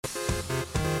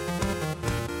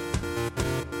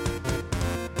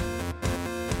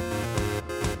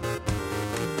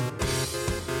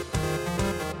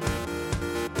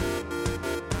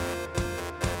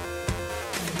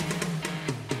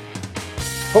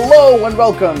Hello and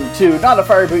welcome to Not a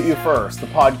Fire Reboot You First, the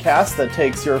podcast that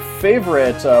takes your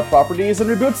favorite properties and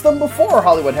reboots them before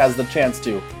Hollywood has the chance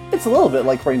to. It's a little bit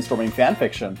like brainstorming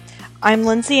fanfiction. I'm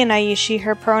Lindsay and I use she,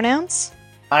 her pronouns.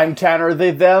 I'm Tanner,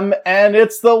 they, them, and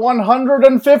it's the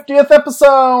 150th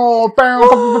episode! Bow,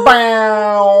 bow,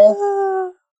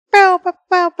 bow, Bow, bow,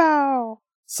 bow, bow.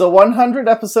 So 100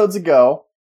 episodes ago,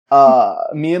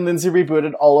 me and Lindsay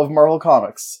rebooted all of Marvel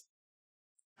Comics.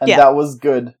 And that was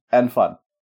good and fun.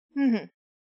 Mm-hmm.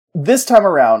 This time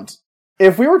around,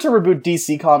 if we were to reboot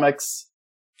DC Comics,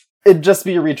 it'd just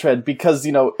be a retread because,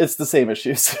 you know, it's the same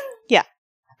issues. Yeah.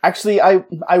 Actually, I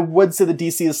would say the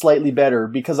DC is slightly better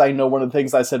because I know one of the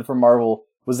things I said for Marvel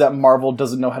was that Marvel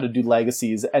doesn't know how to do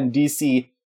legacies, and DC,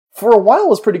 for a while,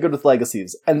 was pretty good with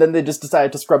legacies, and then they just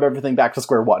decided to scrub everything back to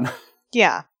square one.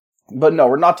 Yeah. But no,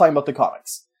 we're not talking about the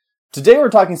comics. Today we're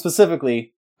talking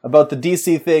specifically about the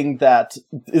DC thing that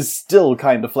is still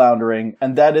kind of floundering,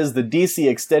 and that is the DC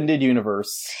Extended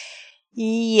Universe.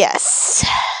 Yes.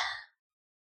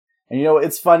 And you know,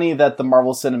 it's funny that the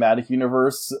Marvel Cinematic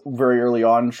Universe very early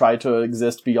on tried to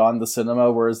exist beyond the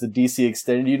cinema, whereas the DC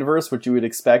Extended Universe, which you would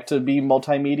expect to be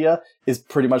multimedia, is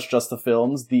pretty much just the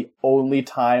films. The only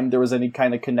time there was any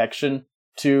kind of connection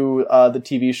to the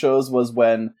TV shows was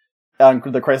when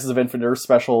the Crisis of Infinite Earth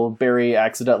special, Barry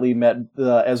accidentally met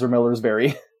Ezra Miller's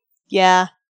Barry. Yeah.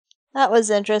 That was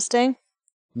interesting.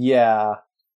 Yeah.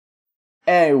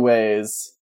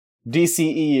 Anyways,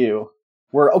 DCEU.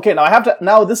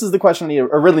 Now this is the question I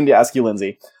really need to ask you,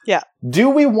 Lindsay. Yeah. Do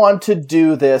we want to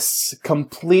do this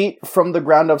complete from the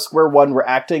ground up square one? We're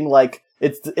acting like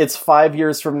it's 5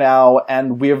 years from now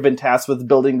and we have been tasked with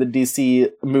building the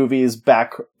DC movies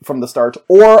back from the start?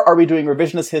 Or are we doing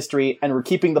revisionist history and we're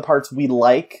keeping the parts we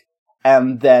like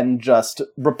and then just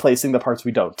replacing the parts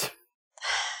we don't?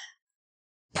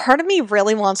 Part of me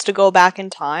really wants to go back in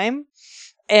time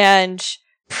and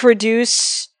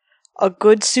produce a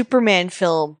good Superman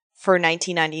film for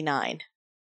 1999.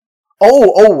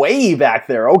 Oh, way back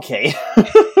there. Okay.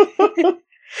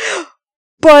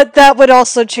 But that would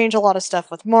also change a lot of stuff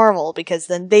with Marvel, because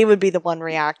then they would be the one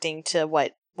reacting to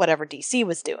whatever DC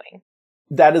was doing.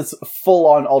 That is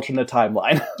full-on alternate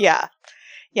timeline. Yeah.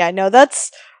 Yeah, no,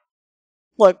 that's...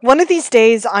 Look, one of these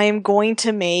days I am going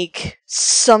to make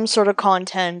some sort of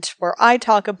content where I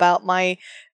talk about my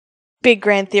big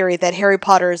grand theory that Harry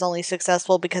Potter is only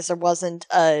successful because there wasn't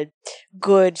a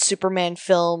good Superman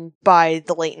film by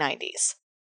the late 90s.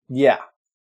 Yeah.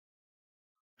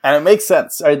 And it makes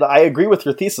sense. I agree with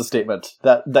your thesis statement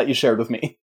that you shared with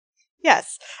me.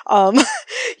 Yes.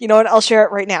 You know what? I'll share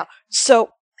it right now. So,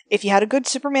 if you had a good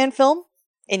Superman film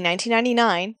in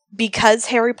 1999, because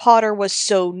Harry Potter was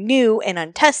so new and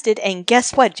untested, and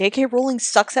guess what? J.K. Rowling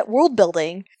sucks at world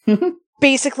building.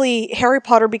 Basically, Harry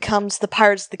Potter becomes the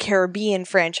Pirates of the Caribbean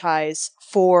franchise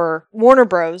for Warner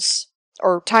Bros.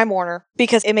 Or Time Warner,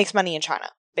 because it makes money in China,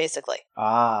 basically.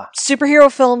 Ah. Superhero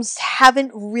films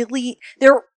haven't really...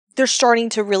 They're starting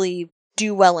to really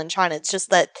do well in China. It's just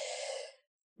that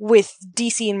with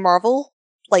DC and Marvel,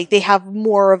 like, they have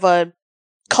more of a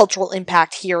cultural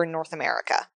impact here in North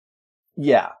America.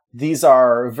 Yeah. These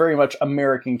are very much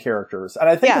American characters. And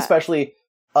I think especially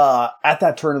at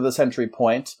that turn of the century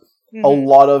point, a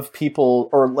lot of people,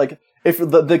 or like, if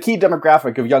the key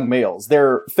demographic of young males,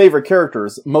 their favorite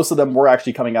characters, most of them were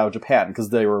actually coming out of Japan because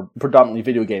they were predominantly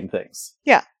video game things.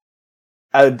 Yeah.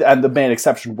 And the main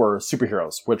exception were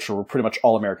superheroes, which were pretty much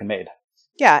all American made.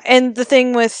 Yeah, and the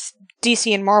thing with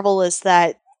DC and Marvel is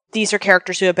that these are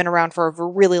characters who have been around for a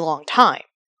really long time.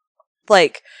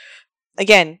 Like,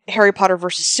 again, Harry Potter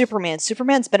versus Superman.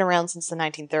 Superman's been around since the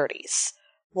 1930s.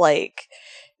 Like,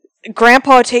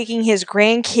 Grandpa taking his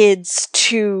grandkids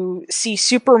to see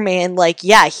Superman, like,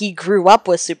 yeah, he grew up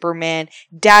with Superman.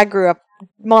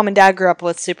 Mom and Dad grew up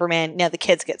with Superman. Now the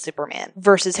kids get Superman.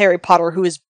 Versus Harry Potter, who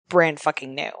is brand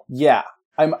fucking new. Yeah.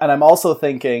 I'm also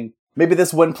thinking, maybe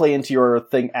this wouldn't play into your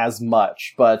thing as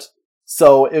much, but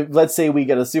so let's say we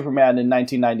get a Superman in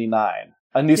 1999,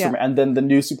 a new Superman, and then the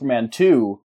new Superman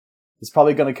 2 is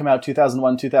probably going to come out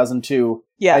 2001, 2002.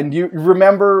 Yeah. And you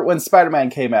remember when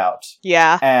Spider-Man came out?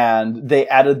 Yeah. And they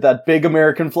added that big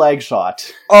American flag shot.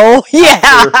 Oh,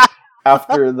 yeah!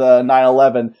 After the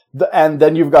 9/11. And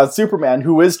then you've got Superman,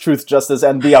 who is truth, justice,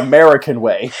 and the American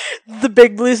way. The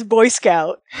big blue Boy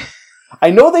Scout.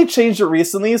 I know they changed it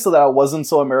recently so that it wasn't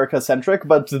so America-centric,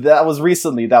 but that was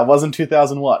recently. That wasn't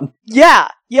 2001. Yeah,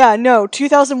 no,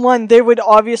 2001, they would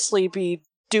obviously be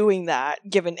doing that,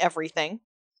 given everything.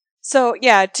 So,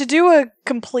 yeah, to do a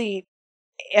complete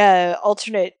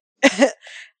alternate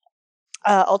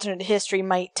history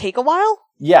might take a while.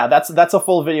 Yeah, that's a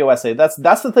full video essay. That's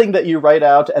the thing that you write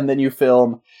out and then you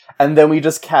film, and then we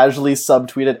just casually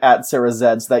subtweet it at Sarah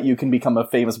Zed so that you can become a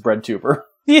famous bread tuber.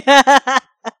 Yeah.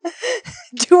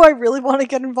 Do I really want to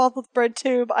get involved with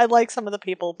BreadTube? I like some of the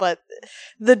people, but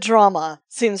the drama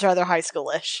seems rather high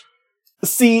schoolish.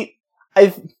 See,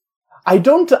 I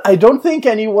don't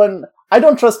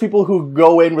trust people who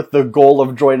go in with the goal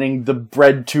of joining the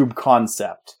BreadTube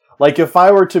concept. Like, if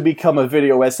I were to become a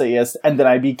video essayist and then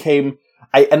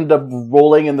I ended up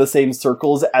rolling in the same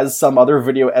circles as some other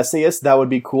video essayist, that would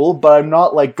be cool, but I'm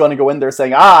not, like, gonna go in there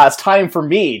saying, it's time for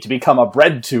me to become a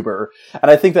bread tuber. And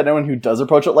I think that anyone who does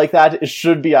approach it like that, it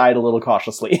should be eyed a little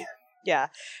cautiously. Yeah.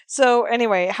 So,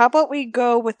 anyway, how about we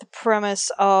go with the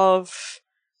premise of...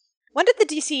 When did the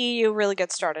DCEU really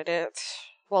get started?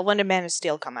 When did Man of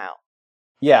Steel come out?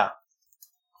 Yeah.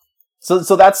 So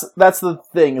that's the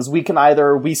thing, is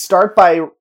we start by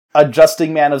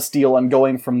adjusting Man of Steel and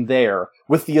going from there,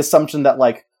 with the assumption that,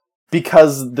 like,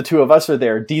 because the two of us are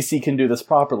there, DC can do this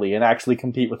properly and actually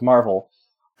compete with Marvel.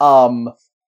 And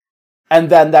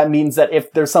then that means that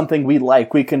if there's something we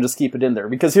like, we can just keep it in there.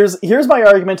 Because here's my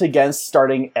argument against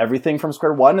starting everything from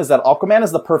square one, is that Aquaman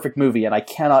is the perfect movie, and I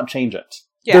cannot change it.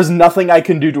 Yeah. There's nothing I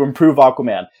can do to improve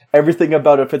Aquaman. Everything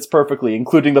about it fits perfectly,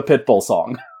 including the Pitbull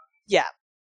song. Yeah.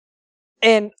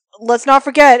 And let's not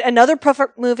forget, another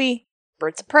perfect movie,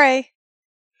 Birds of Prey.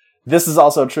 This is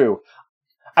also true.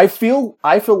 I feel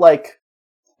like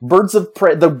Birds of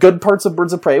Prey, the good parts of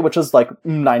Birds of Prey, which is like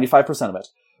 95% of it,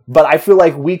 but I feel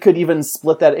like we could even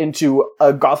split that into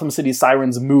a Gotham City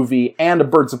Sirens movie and a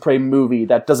Birds of Prey movie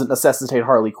that doesn't necessitate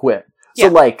Harley Quinn. Yeah.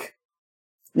 So, like,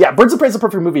 yeah, Birds of Prey is a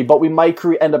perfect movie, but we might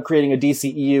end up creating a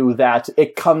DCEU that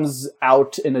it comes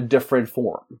out in a different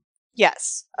form.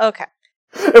 Yes. Okay.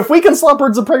 If we can slot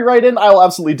Birds of Prey right in, I'll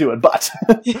absolutely do it, but...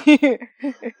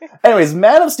 Anyways,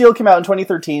 Man of Steel came out in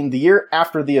 2013, the year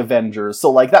after the Avengers, so,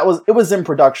 like, it was in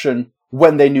production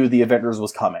when they knew the Avengers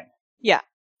was coming. Yeah.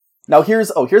 Now here's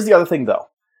the other thing, though,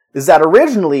 is that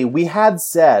originally we had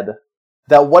said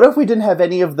that what if we didn't have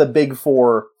any of the big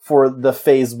four for the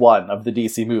phase one of the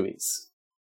DC movies?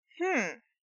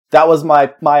 That was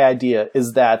my idea,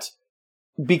 is that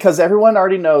because everyone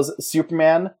already knows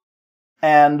Superman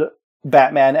and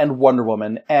Batman and Wonder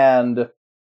Woman, and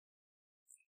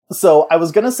so I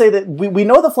was gonna say that we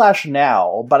know the Flash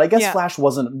now, but I guess Flash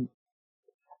wasn't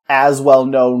as well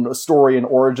known story and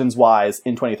origins wise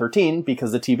in 2013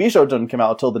 because the TV show didn't come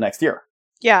out until the next year.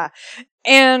 Yeah,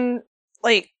 and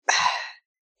like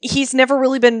he's never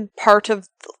really been part of,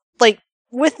 like,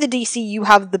 with the DC you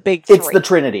have the big three. It's the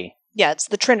Trinity. Yeah, it's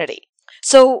the Trinity.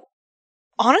 So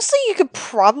honestly, you could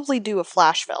probably do a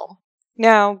Flash film.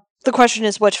 Now, the question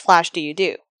is, which Flash do you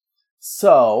do?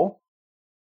 So,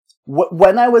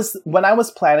 when I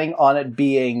was planning on it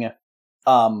being,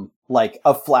 like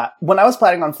a when I was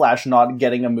planning on Flash not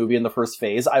getting a movie in the first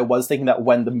phase, I was thinking that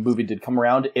when the movie did come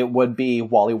around, it would be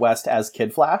Wally West as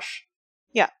Kid Flash.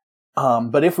 Yeah.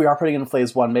 But if we are putting it in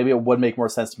phase one, maybe it would make more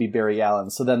sense to be Barry Allen.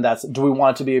 So then do we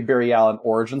want it to be a Barry Allen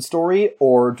origin story,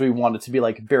 or do we want it to be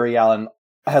like Barry Allen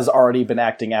has already been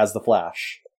acting as the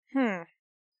Flash?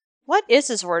 What is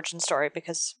his origin story?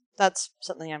 Because that's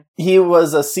something He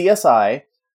was a CSI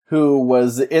who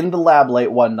was in the lab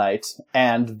late one night,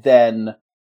 and then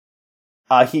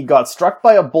he got struck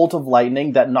by a bolt of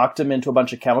lightning that knocked him into a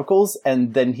bunch of chemicals,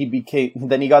 and then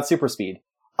he got super speed.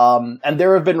 And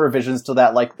there have been revisions to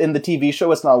that, like in the TV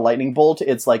show, it's not a lightning bolt,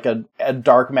 it's like a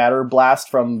dark matter blast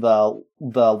from the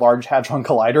Large Hadron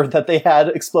Collider that they had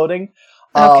exploding.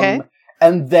 Okay.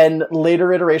 And then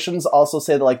later iterations also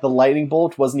say that, like, the lightning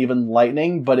bolt wasn't even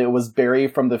lightning, but it was Barry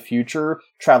from the future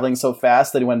traveling so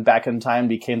fast that he went back in time and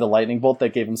became the lightning bolt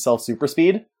that gave himself super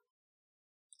speed.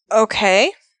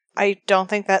 Okay. I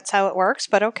don't think that's how it works,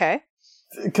 but okay.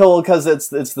 Cool, because it's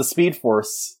the Speed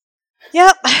Force.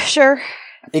 Yep, sure.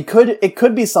 It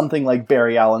could be something like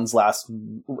Barry Allen's last...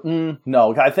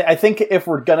 no, I think if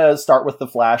we're gonna start with The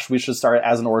Flash, we should start it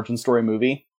as an origin story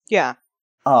movie. Yeah.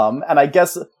 And I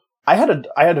guess... I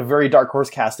had a very dark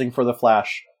horse casting for The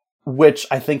Flash, which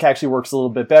I think actually works a little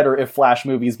bit better if Flash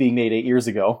movies being made 8 years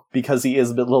ago, because he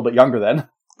is a little bit younger then.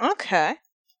 Okay.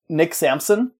 Nick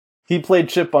Sampson, he played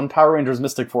Chip on Power Rangers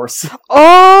Mystic Force.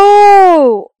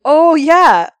 Oh,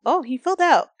 yeah. Oh, he filled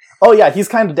out. Oh yeah, he's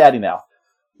kind of daddy now.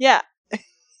 Yeah.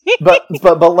 but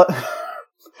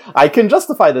I can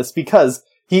justify this because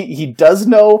he does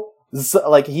know.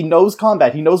 Like, he knows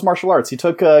combat, he knows martial arts, he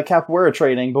took capoeira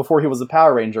training before he was a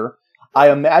Power Ranger. I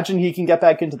imagine he can get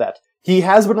back into that. He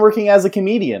has been working as a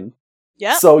comedian.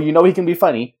 Yeah. So you know he can be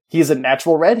funny. He's a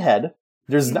natural redhead.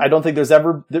 I don't think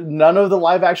none of the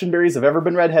live action berries have ever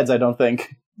been redheads, I don't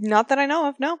think. Not that I know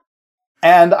of, no.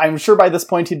 And I'm sure by this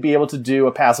point he'd be able to do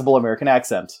a passable American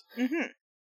accent. Mm-hmm.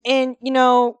 And,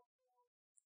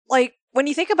 like, when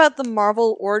you think about the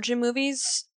Marvel origin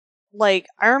movies, like,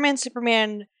 Iron Man,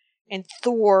 Superman, and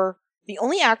Thor, the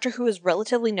only actor who was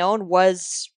relatively known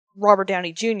was Robert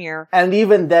Downey Jr. And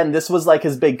even then, this was like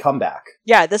his big comeback.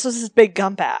 Yeah, this was his big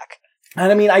comeback.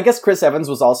 And I mean, I guess Chris Evans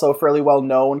was also fairly well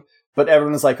known, but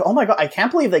everyone was like, oh my god, I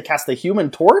can't believe they cast the Human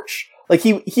Torch? Like,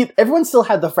 everyone still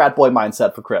had the frat boy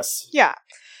mindset for Chris. Yeah.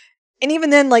 And even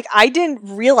then, like, I didn't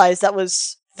realize that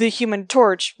was the Human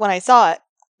Torch when I saw it.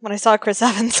 When I saw Chris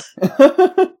Evans.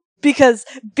 Because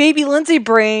Baby Lindsay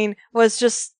Brain was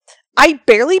just... I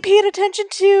barely paid attention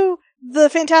to the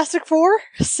Fantastic Four,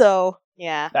 so,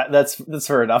 yeah. That's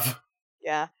fair enough.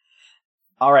 Yeah.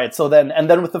 Alright, so then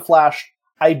with the Flash,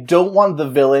 I don't want the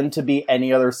villain to be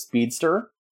any other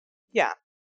speedster. Yeah.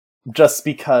 Just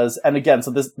because, and again,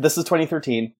 so this is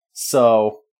 2013,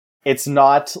 so it's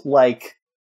not like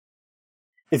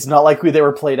they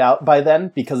were played out by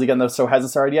then, because again, the show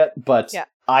hasn't started yet, but yeah.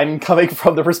 I'm coming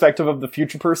from the perspective of the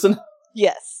future person.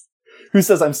 Yes. Who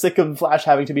says, I'm sick of Flash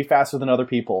having to be faster than other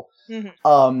people.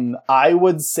 Mm-hmm. I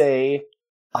would say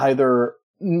either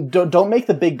don't make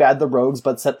the big bad the Rogues,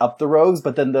 but set up the Rogues,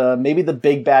 but then maybe the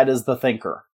big bad is the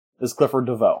Thinker, is Clifford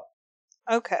DeVoe.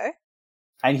 Okay.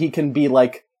 And he can be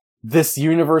like this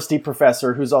university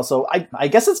professor who's also, I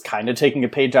guess it's kind of taking a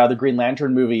page out of the Green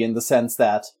Lantern movie in the sense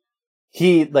that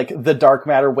he, like, the dark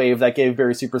matter wave that gave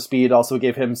Barry super speed also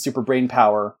gave him super brain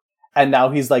power. And now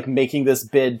he's, like, making this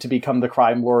bid to become the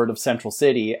crime lord of Central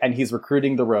City, and he's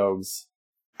recruiting the Rogues.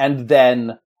 And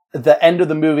then the end of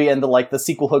the movie and the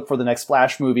sequel hook for the next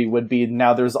Flash movie would be,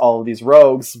 now there's all of these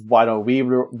Rogues, why don't we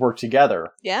work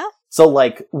together? Yeah? So,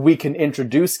 like, we can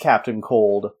introduce Captain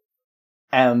Cold,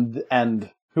 and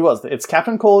who else? It's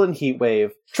Captain Cold and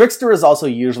Heatwave. Trickster is also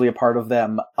usually a part of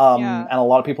them. And a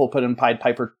lot of people put in Pied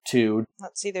Piper too.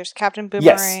 Let's see, there's Captain Boomerang.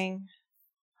 Yes.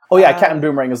 Oh yeah, Captain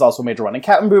Boomerang is also a major one. And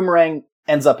Captain Boomerang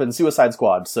ends up in Suicide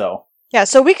Squad, so... Yeah,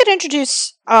 so we could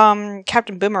introduce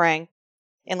Captain Boomerang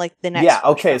in, like, the next... Yeah,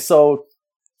 okay, so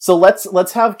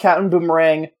let's have Captain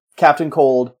Boomerang, Captain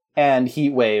Cold, and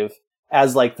Heatwave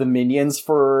as, like, the minions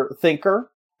for Thinker.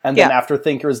 And then after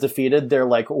Thinker is defeated, they're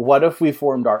like, what if we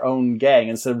formed our own gang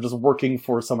instead of just working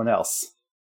for someone else?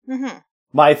 Mm-hmm.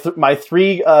 My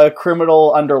three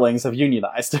criminal underlings have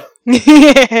unionized.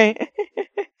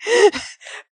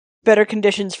 Better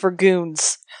conditions for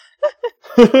goons.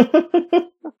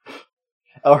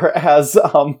 Or as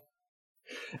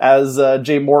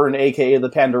Jay Morton, aka the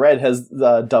Panda Red, has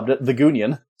dubbed it, the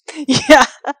Goonion. Yeah.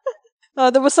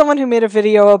 There was someone who made a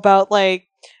video about, like,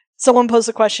 someone posed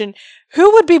the question,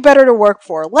 who would be better to work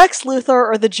for, Lex Luthor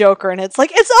or the Joker? And it's like,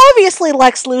 it's obviously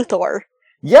Lex Luthor.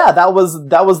 Yeah, that was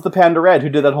the Panda Red who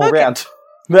did that whole rant.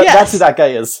 That's who that guy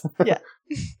is. Yeah.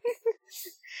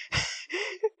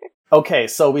 Okay,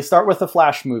 so we start with the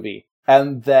Flash movie,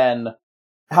 and then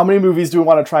how many movies do we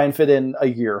want to try and fit in a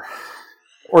year?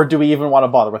 Or do we even want to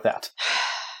bother with that?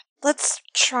 Let's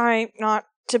try not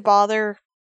to bother.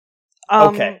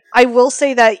 Okay. I will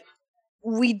say that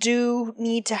we do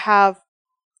need to have,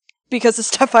 because the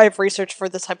stuff I've researched for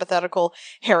this hypothetical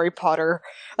Harry Potter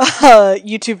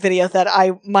YouTube video that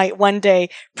I might one day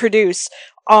produce,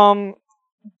 Warner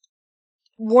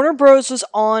Bros. Was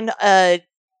on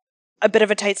a bit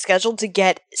of a tight schedule to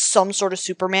get some sort of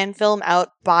Superman film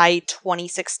out by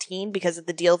 2016 because of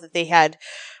the deal that they had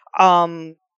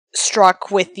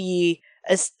struck with the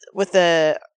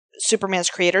Superman's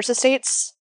creators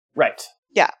estates. Right.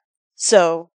 Yeah.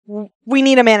 So we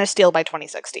need a Man of Steel by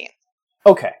 2016.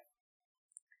 Okay,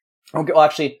 well,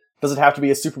 actually, does it have to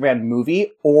be a Superman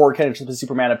movie, or can it just be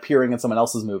Superman appearing in someone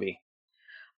else's movie?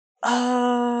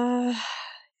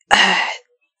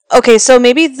 Okay, so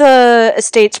maybe the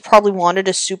estates probably wanted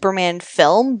a Superman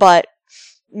film, but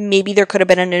maybe there could have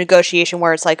been a negotiation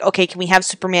where it's like, okay, can we have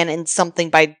Superman in something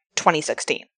by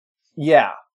 2016?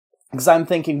 Yeah, because I'm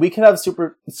thinking we could have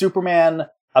Superman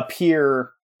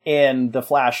appear in the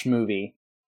Flash movie.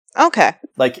 Okay.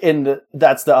 Like,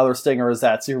 that's the other stinger, is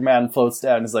that Superman floats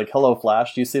down and is like, hello,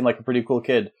 Flash, you seem like a pretty cool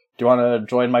kid. Do you want to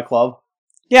join my club?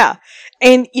 Yeah.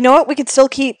 And you know what? We could still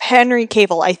keep Henry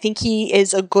Cavill. I think he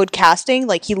is a good casting.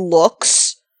 Like, he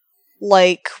looks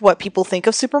like what people think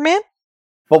of Superman.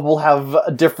 But we'll have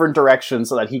a different direction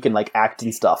so that he can, like, act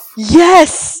and stuff.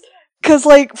 Yes! Because,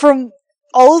 like, from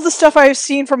all of the stuff I've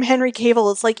seen from Henry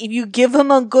Cavill, it's like, if you give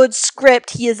him a good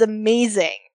script, he is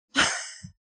amazing.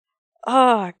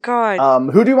 Oh,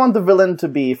 God. Who do you want the villain to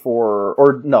be for...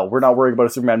 Or, no, we're not worried about a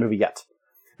Superman movie yet.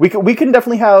 We can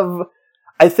definitely have...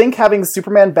 I think having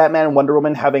Superman, Batman, and Wonder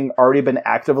Woman having already been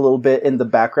active a little bit in the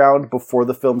background before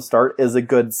the film start is a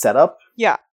good setup.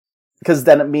 Yeah. Because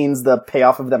then it means the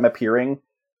payoff of them appearing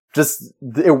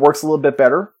it works a little bit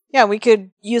better. Yeah, we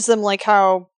could use them like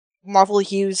how Marvel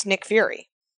used Nick Fury.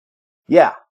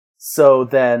 Yeah. So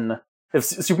then, if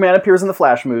Superman appears in the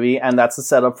Flash movie, and that's a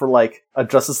setup for, like, a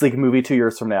Justice League movie 2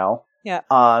 years from now. Yeah.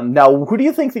 Now, who do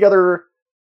you think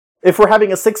if we're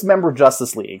having a 6-member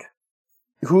Justice League,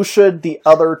 who should the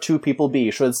other 2 people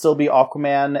be? Should it still be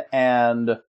Aquaman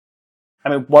and... I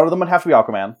mean, one of them would have to be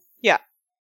Aquaman. Yeah.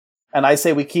 And I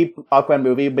say we keep Aquaman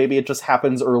movie, maybe it just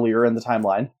happens earlier in the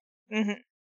timeline. Mm-hmm.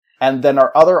 And then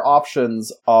our other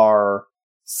options are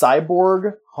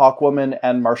Cyborg, Hawkwoman,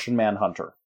 and Martian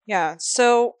Manhunter. Yeah,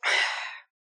 so...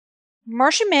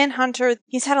 Martian Manhunter,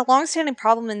 he's had a long-standing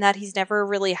problem in that he's never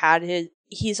really had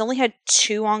he's only had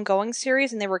 2 ongoing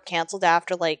series, and they were canceled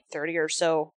after, like, 30 or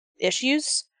so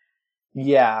issues.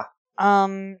 Yeah.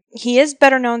 He is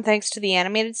better known thanks to the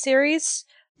animated series,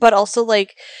 but also,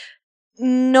 like,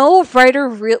 no writer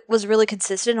was really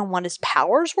consistent on what his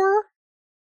powers were.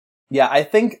 Yeah, I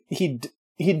think he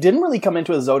didn't really come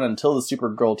into his own until the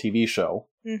Supergirl TV show.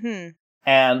 Mm-hmm.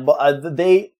 And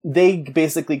they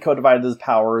basically codified his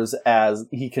powers as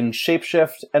he can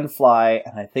shapeshift and fly,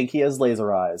 and I think he has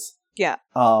laser eyes. Yeah.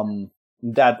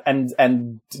 That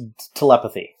and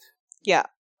telepathy. Yeah.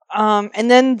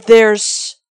 And then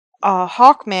there's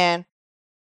Hawkman,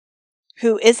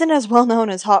 who isn't as well known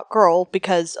as Hawkgirl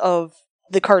because of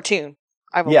the cartoon,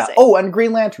 I will say. Oh, and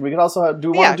Green Lantern. We could also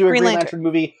do we want to do a Green Lantern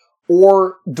movie,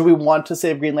 or do we want to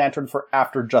save Green Lantern for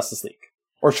after Justice League?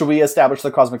 Or should we establish the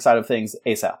cosmic side of things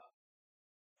ASAP?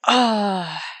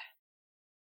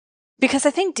 Because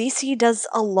I think DC does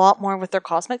a lot more with their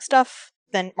cosmic stuff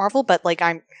than Marvel, but, like,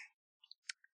 I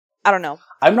don't know.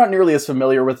 I'm not nearly as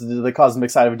familiar with the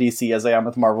cosmic side of DC as I am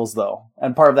with Marvel's, though.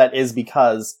 And part of that is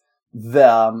because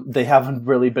they haven't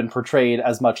really been portrayed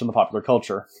as much in the popular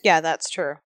culture. Yeah, that's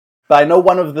true. But I know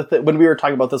one of the when we were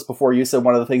talking about this before, you said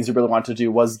one of the things you really wanted to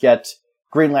do was get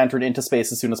Green Lantern into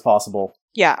space as soon as possible.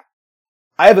 Yeah.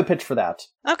 I have a pitch for that.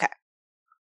 Okay.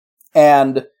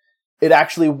 And it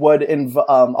actually would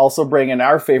also bring in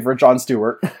our favorite Jon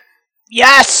Stewart.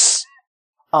 Yes!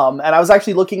 And I was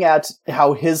actually looking at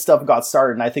how his stuff got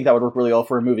started, and I think that would work really well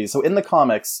for a movie. So in the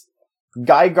comics,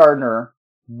 Guy Gardner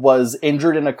was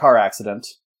injured in a car accident.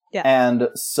 Yeah. And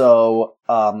so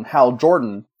Hal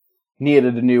Jordan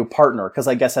needed a new partner, because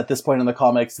I guess at this point in the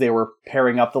comics, they were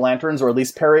pairing up the lanterns, or at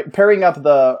least pairing up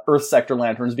the Earth Sector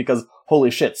lanterns, because holy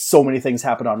shit, so many things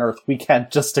happen on Earth, we can't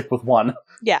just stick with one.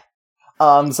 Yeah.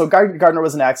 So Gardner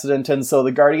was an accident, and so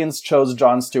the Guardians chose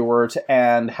Jon Stewart,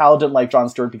 and Hal didn't like Jon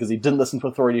Stewart because he didn't listen to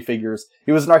authority figures.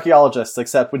 He was an archaeologist,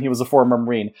 except when he was a former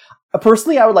Marine.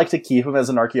 Personally, I would like to keep him as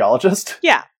an archaeologist.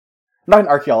 Yeah. Not an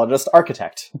archaeologist,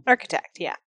 architect. Architect,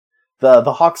 yeah.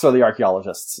 The Hawks are the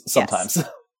archaeologists, sometimes. Yes.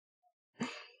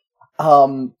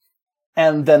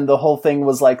 And then the whole thing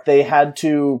was like, they had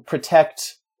to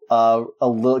protect a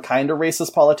little kind of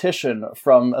racist politician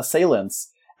from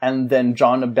assailants. And then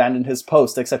John abandoned his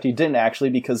post, except he didn't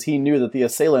actually, because he knew that the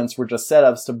assailants were just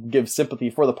setups to give sympathy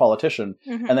for the politician.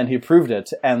 Mm-hmm. And then he proved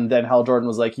it. And then Hal Jordan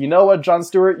was like, you know what, Jon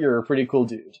Stewart, you're a pretty cool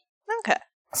dude. Okay.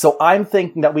 So I'm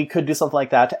thinking that we could do something like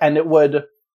that, and it would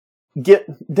get...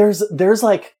 There's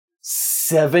like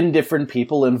 7 different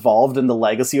people involved in the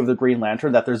legacy of the Green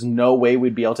Lantern that there's no way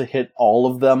we'd be able to hit all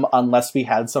of them unless we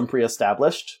had some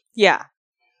pre-established. Yeah.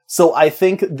 So I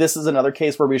think this is another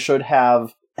case where we should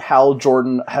have Hal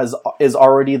Jordan is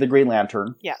already the Green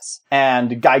Lantern. Yes.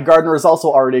 And Guy Gardner is also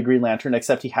already a Green Lantern,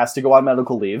 except he has to go on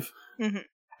medical leave. Mm-hmm.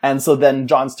 And so then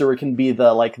Jon Stewart can be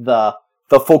the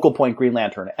focal point Green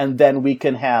Lantern. And then we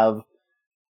can have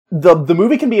the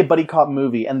movie can be a buddy cop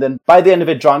movie, and then by the end of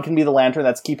it, John can be the Lantern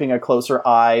that's keeping a closer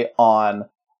eye on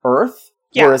Earth,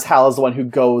 whereas Hal is the one who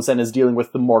goes and is dealing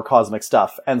with the more cosmic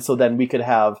stuff. And so then we could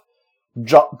have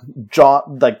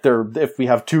John, like if we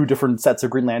have 2 different sets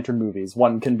of Green Lantern movies,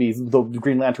 one can be the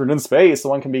Green Lantern in space, the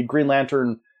one can be Green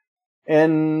Lantern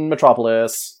in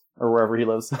Metropolis, or wherever he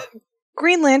lives.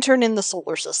 Green Lantern in the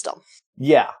solar system.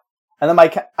 Yeah. And then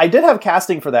I did have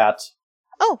casting for that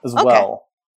as well.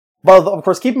 Well, of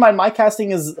course, keep in mind, my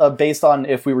casting is based on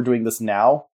if we were doing this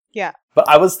now. Yeah. But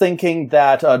I was thinking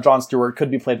that Jon Stewart could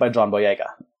be played by John Boyega.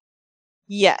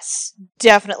 Yes,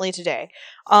 definitely today.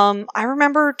 I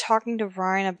remember talking to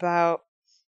Ryan about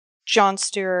Jon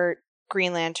Stewart,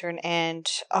 Green Lantern, and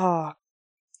now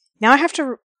I have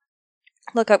to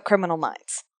look up Criminal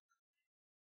Minds.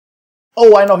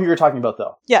 Oh, I know who you're talking about,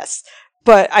 though. Yes,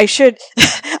 but I should...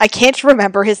 I can't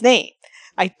remember his name.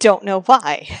 I don't know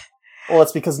why. Well,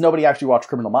 it's because nobody actually watched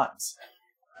Criminal Minds.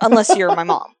 Unless you're my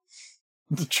mom.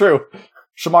 True.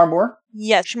 Shamar Moore?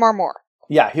 Yeah, Shamar Moore.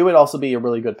 Yeah, he would also be a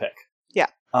really good pick. Yeah.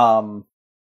 I was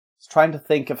trying to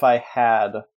think if I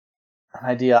had an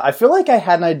idea. I feel like I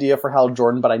had an idea for Hal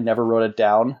Jordan, but I never wrote it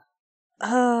down.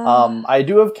 I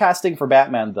do have casting for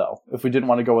Batman, though, if we didn't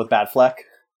want to go with Batfleck.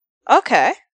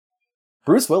 Okay.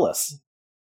 Bruce Willis.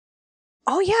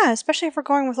 Oh yeah, especially if we're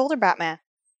going with older Batman.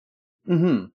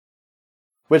 Mm-hmm.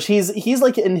 Which he's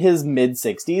like in his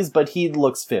mid-60s, but he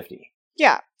looks 50.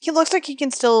 Yeah, he looks like he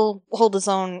can still hold his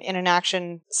own in an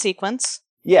action sequence.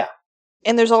 Yeah.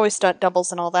 And there's always stunt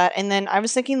doubles and all that. And then I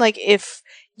was thinking, like, if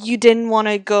you didn't want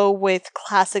to go with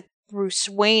classic Bruce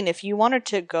Wayne, if you wanted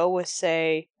to go with,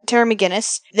 say, Terry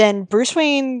McGinnis, then Bruce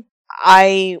Wayne,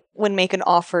 I would make an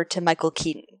offer to Michael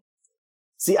Keaton.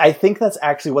 See, I think that's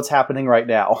actually what's happening right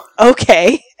now.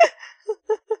 Okay.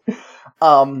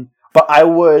 But I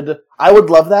would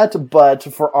love that, but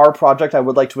for our project, I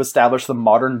would like to establish the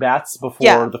modern bats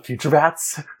before the future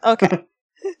bats. Okay.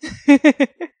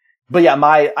 But yeah,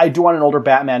 I do want an older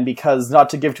Batman because, not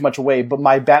to give too much away, but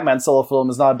my Batman solo film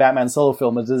is not a Batman solo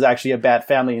film, it is actually a Bat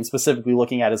family, and specifically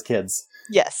looking at his kids.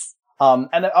 Yes. And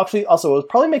actually, also, it would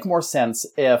probably make more sense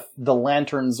if the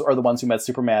Lanterns are the ones who met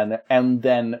Superman, and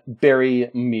then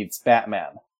Barry meets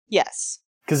Batman. Yes.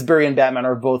 Because Barry and Batman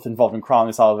are both involved in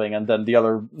crime solving, and then the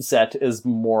other set is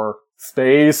more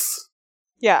space.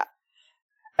 Yeah.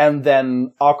 And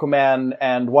then Aquaman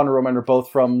and Wonder Woman are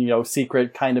both from,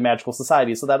 secret kind of magical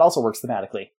societies, so that also works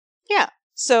thematically. Yeah.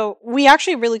 So we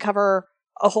actually really cover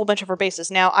a whole bunch of our bases.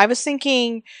 Now, I was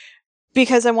thinking,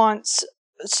 because I want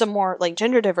some more, like,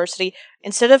 gender diversity,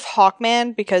 instead of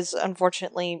Hawkman, because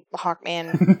unfortunately,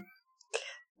 Hawkman...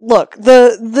 Look,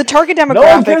 the target demographic... No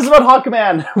one cares about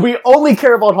Hawkman! We only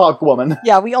care about Hawkwoman!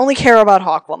 Yeah, we only care about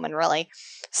Hawkwoman, really.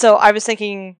 So I was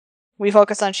thinking we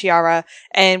focus on Shiara,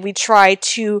 and we try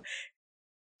to...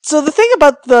 So the thing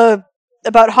about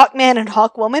Hawkman and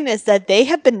Hawkwoman is that they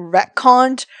have been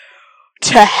retconned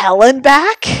to hell and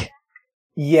back.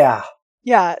 Yeah.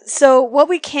 Yeah, so what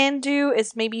we can do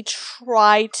is maybe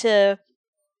try to...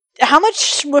 How much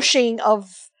smushing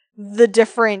of the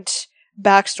different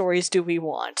backstories do we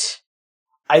want?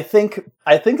 I think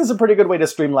is a pretty good way to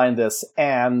streamline this,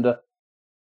 and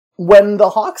when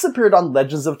the Hawks appeared on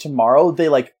Legends of Tomorrow, they,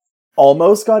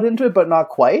 almost got into it, but not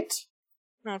quite.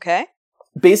 Okay.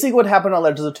 Basically what happened on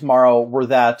Legends of Tomorrow were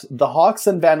that the Hawks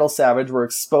and Vandal Savage were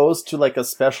exposed to, a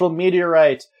special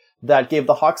meteorite that gave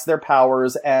the Hawks their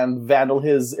powers and Vandal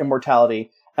his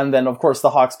immortality. And then, of course, the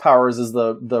Hawks' powers is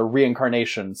the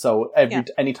reincarnation. So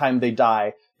anytime they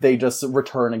die, they just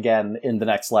return again in the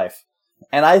next life.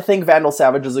 And I think Vandal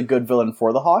Savage is a good villain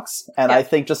for the Hawks. And I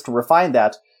think, just to refine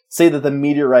that, say that the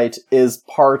meteorite is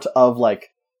part of,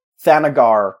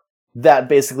 Thanagar that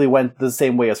basically went the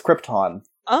same way as Krypton.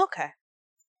 Okay.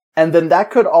 And then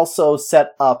that could also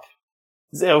set up...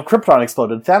 Krypton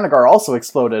exploded. Thanagar also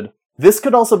exploded. This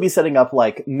could also be setting up,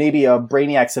 maybe a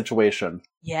Brainiac situation.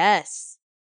 Yes.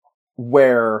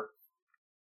 Where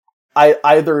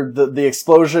either the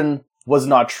explosion was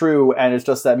not true, and it's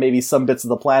just that maybe some bits of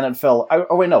the planet fell...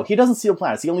 Oh wait, no, he doesn't steal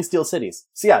planets, he only steals cities.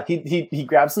 So yeah, he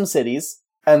grabs some cities,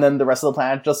 and then the rest of the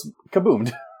planet just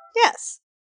kaboomed. Yes.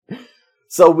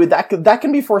 So with that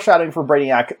can be foreshadowing for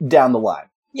Brainiac down the line.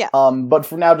 Yeah. But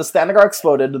for now, just Thanagar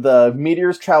exploded, the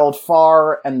meteors traveled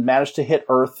far and managed to hit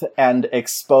Earth and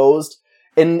exposed,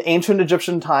 in ancient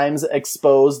Egyptian times,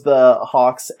 exposed the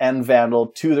Hawks and Vandal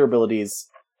to their abilities.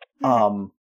 Mm-hmm.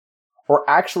 Or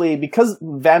actually, because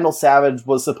Vandal Savage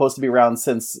was supposed to be around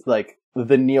since,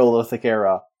 the Neolithic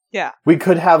era, yeah, we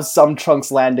could have some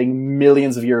chunks landing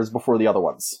millions of years before the other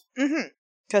ones. Mm-hmm.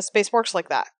 Because space works like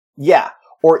that. Yeah.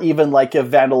 Or even, if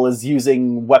Vandal is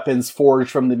using weapons forged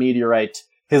from the meteorite,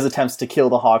 his attempts to kill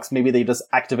the Hawks, maybe they just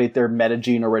activate their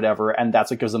metagene or whatever, and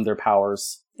that's what gives them their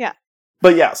powers. Yeah.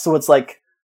 But yeah, so it's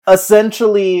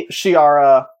essentially,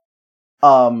 Shiara,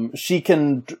 she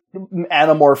can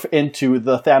anamorph into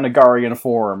the Thanagarian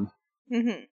form.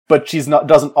 Mm-hmm. But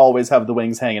doesn't always have the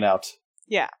wings hanging out.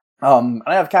 Yeah. And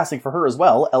I have casting for her as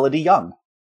well, Elodie Young.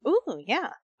 Ooh,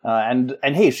 yeah. And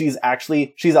hey, she's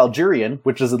Algerian,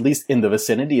 which is at least in the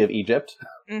vicinity of Egypt.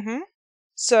 Mm-hmm.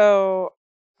 So,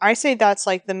 I say that's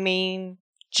the main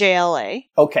JLA.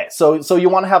 Okay, so you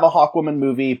want to have a Hawkwoman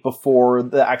movie before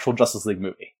the actual Justice League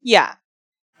movie? Yeah.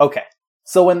 Okay.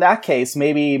 So in that case,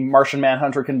 maybe Martian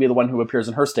Manhunter can be the one who appears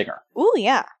in her stinger. Ooh,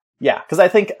 yeah. Yeah, because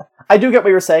I do get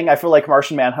what you're saying. I feel like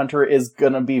Martian Manhunter is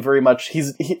gonna be very much,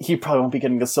 he probably won't be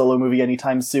getting a solo movie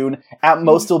anytime soon. At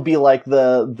most, he'll be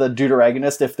the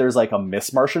Deuteragonist if there's a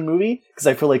Miss Martian movie, because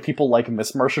I feel like people like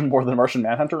Miss Martian more than Martian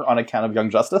Manhunter on account of Young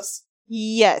Justice.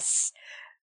 Yes.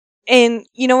 And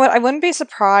you know what? I wouldn't be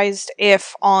surprised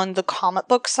if on the comic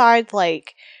book side,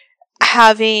 like,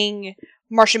 having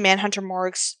Martian Manhunter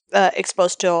more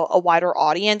exposed to a wider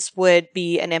audience would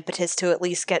be an impetus to at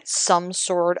least get some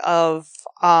sort of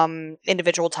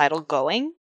individual title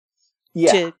going.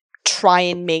 Yeah. To try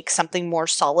and make something more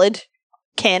solid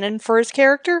canon for his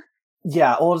character.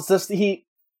 Yeah, well, it's just,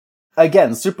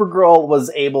 again, Supergirl was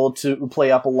able to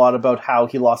play up a lot about how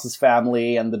he lost his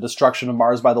family and the destruction of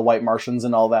Mars by the White Martians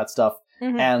and all that stuff.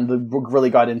 Mm-hmm. And the book really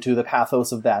got into the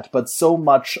pathos of that. But so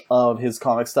much of his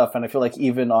comic stuff, and I feel like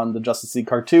even on the Justice League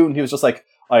cartoon, he was just like,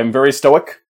 I'm very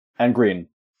stoic and green.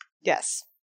 Yes.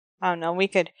 I don't know, we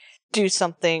could do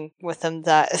something with him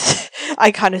that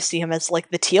I kind of see him as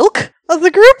like the Teal'c of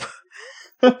the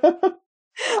group.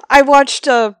 I watched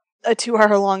a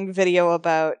 2-hour long video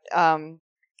about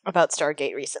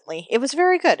Stargate recently. It was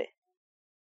very good.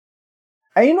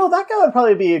 And you know, that guy would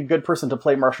probably be a good person to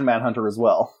play Martian Manhunter as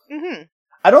well. Mm-hmm.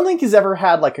 I don't think he's ever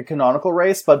had like a canonical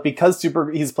race, but because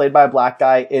he's played by a black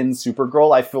guy in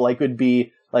Supergirl, I feel like it would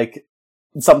be like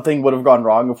something would have gone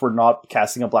wrong if we're not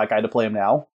casting a black guy to play him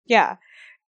now. Yeah.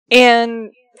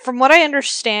 And from what I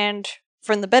understand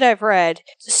from the bit I've read,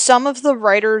 some of the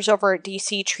writers over at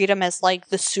DC treat him as like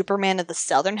the Superman of the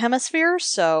Southern Hemisphere,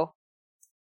 so...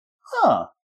 Huh.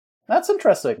 That's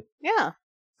interesting. Yeah.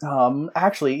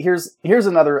 Actually, here's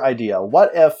another idea.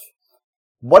 What if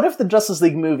the Justice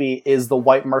League movie is the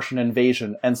White Martian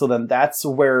invasion, and so then that's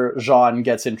where Jean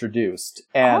gets introduced,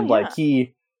 and like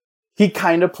he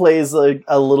kind of plays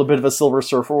a little bit of a Silver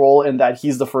Surfer role in that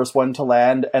he's the first one to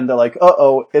land, and they're like,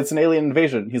 uh-oh, it's an alien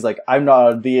invasion. He's like, I'm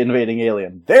not the invading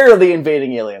alien. They're the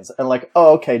invading aliens. And like,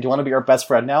 oh, okay, do you want to be our best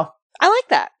friend now? I like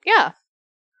that, yeah.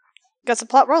 Got some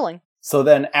plot rolling. So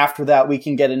then after that, we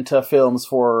can get into films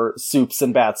for Supes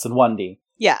and Bats and Wendy.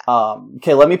 Yeah.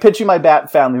 Okay, let me pitch you my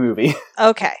Bat family movie.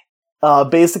 Okay.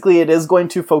 Basically, it is going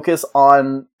to focus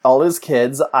on all his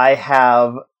kids. I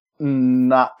have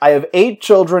 8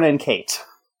 children and Kate.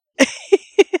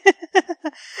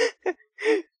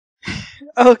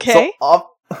 Okay. So,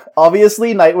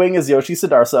 obviously, Nightwing is Yoshi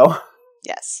Sudarso.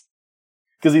 Yes.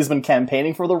 Because he's been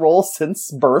campaigning for the role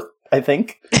since birth, I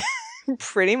think.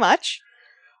 Pretty much.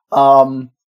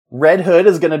 Red Hood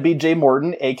is going to be Jay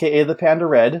Morton, aka the Panda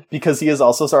Red, because he has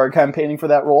also started campaigning for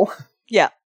that role. Yeah.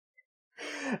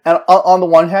 And on the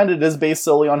one hand, it is based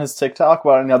solely on his TikTok,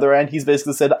 but on the other hand, he's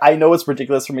basically said, I know it's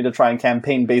ridiculous for me to try and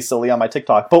campaign based solely on my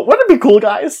TikTok, but wouldn't it be cool,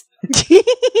 guys?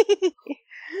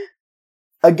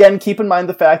 Again, keep in mind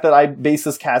the fact that I base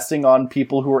this casting on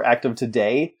people who are active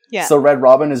today. Yeah. So Red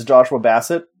Robin is Joshua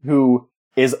Bassett, who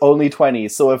is only 20,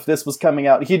 so if this was coming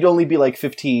out, he'd only be like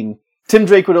 15. Tim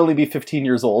Drake would only be 15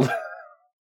 years old.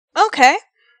 Okay.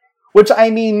 Which, I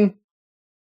mean,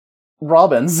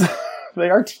 Robins. They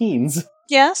are teens.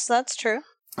 Yes, that's true.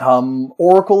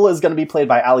 Oracle is going to be played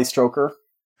by Ali Stroker.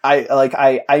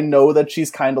 I know that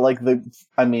she's kind of like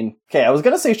I was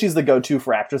going to say she's the go-to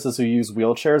for actresses who use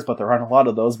wheelchairs, but there aren't a lot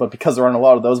of those. But because there aren't a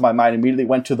lot of those, my mind immediately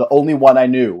went to the only one I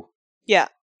knew. Yeah.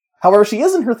 However, she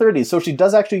is in her 30s, so she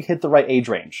does actually hit the right age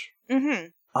range. Mm-hmm.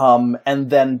 And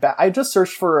then I just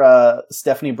searched for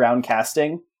Stephanie Brown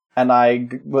casting, and I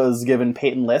was given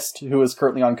Peyton List, who is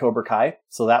currently on Cobra Kai,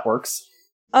 so that works.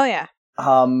 Oh, yeah.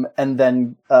 And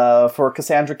then for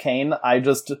Cassandra Cain, I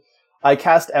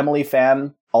cast Emily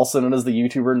Fan, also known as the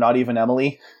YouTuber Not Even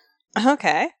Emily.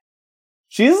 Okay.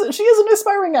 She is an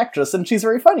aspiring actress, and she's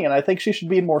very funny, and I think she should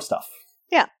be in more stuff.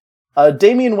 Yeah.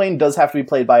 Damian Wayne does have to be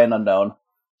played by an unknown.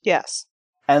 Yes.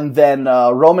 And then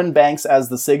Roman Banks as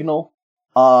the Signal.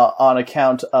 On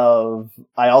account of,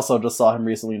 I also just saw him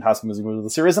recently in High School Musical the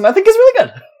series, and I think he's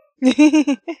really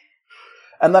good.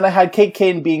 And then I had Kate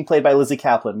Kane being played by Lizzie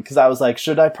Kaplan, because I was like,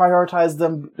 should I prioritize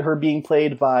her being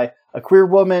played by a queer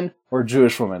woman or a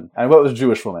Jewish woman? And what was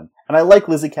Jewish woman? And I like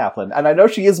Lizzie Kaplan, and I know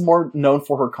she is more known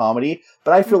for her comedy,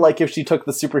 but I feel like if she took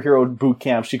the superhero boot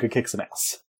camp, she could kick some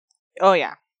ass. Oh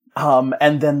yeah.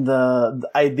 And then the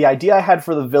idea I had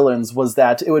for the villains was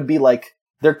that it would be like,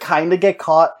 they're kind of get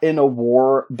caught in a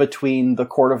war between the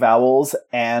Court of Owls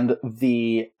and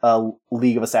the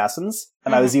League of Assassins.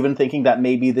 And I was even thinking that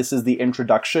maybe this is the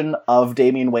introduction of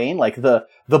Damian Wayne. Like, the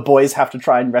boys have to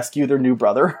try and rescue their new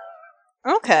brother.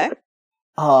 Okay.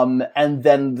 And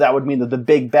then that would mean that the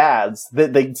big bads,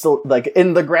 they still, like,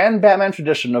 in the grand Batman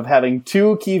tradition of having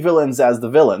 2 key villains as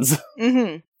the villains.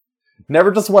 Mm-hmm.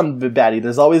 Never just one baddie.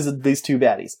 There's always these 2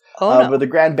 baddies. Oh, no. But the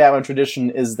grand Batman tradition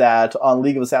is that on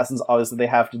League of Assassins, obviously, they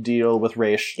have to deal with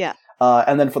Raish. Yeah.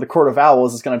 And then for the Court of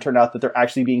Owls, it's going to turn out that they're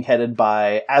actually being headed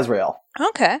by Azrael.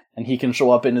 Okay. And he can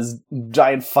show up in his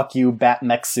giant fuck you bat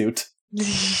mech suit.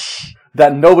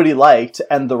 that nobody liked,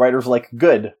 and the writers were like,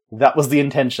 good, that was the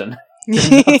intention.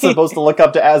 You're not supposed to look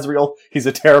up to Azrael. He's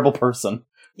a terrible person.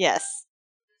 Yes.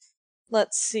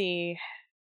 Let's see.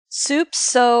 Soup.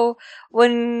 So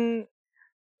when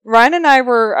Ryan and I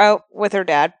were out with her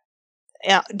dad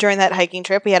during that hiking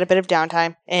trip, we had a bit of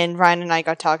downtime, and Ryan and I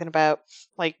got talking about,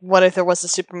 like, what if there was a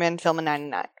Superman film in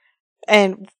 99?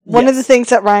 And one of the things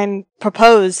that Ryan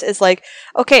proposed is like,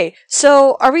 okay,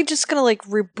 so are we just gonna like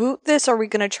reboot this? Or are we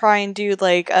gonna try and do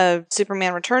like a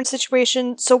Superman Returns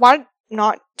situation? So why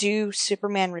not do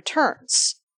Superman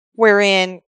Returns,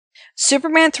 wherein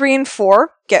Superman 3 and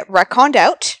 4 get retconned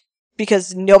out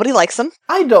because nobody likes them.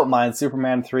 I don't mind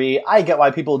Superman 3. I get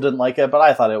why people didn't like it, but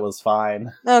I thought it was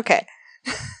fine. Okay.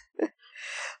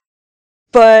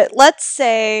 But let's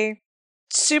say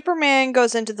Superman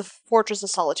goes into the Fortress of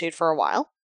Solitude for a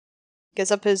while,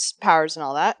 gives up his powers and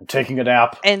all that. Taking a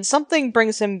nap. And something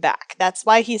brings him back. That's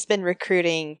why he's been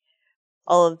recruiting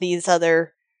all of these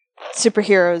other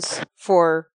superheroes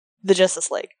for the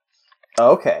Justice League.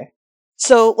 Okay.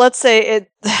 So let's say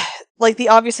it, like, the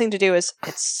obvious thing to do is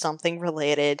it's something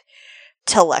related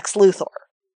to Lex Luthor.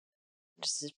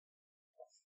 Just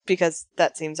because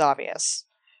that seems obvious.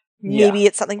 Maybe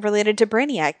it's something related to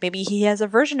Brainiac. Maybe he has a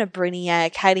version of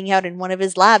Brainiac hiding out in one of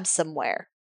his labs somewhere.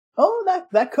 Oh,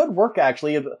 that could work,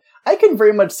 actually. I can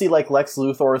very much see, like, Lex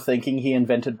Luthor thinking he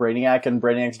invented Brainiac, and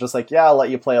Brainiac's just like, yeah, I'll let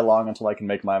you play along until I can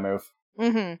make my move.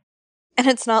 Mm-hmm. And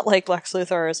it's not like Lex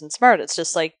Luthor isn't smart, it's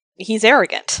just like, he's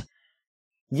arrogant.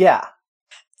 Yeah.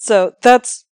 So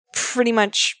that's pretty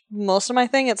much most of my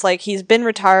thing. It's like, he's been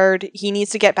retired, he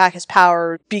needs to get back his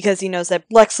power because he knows that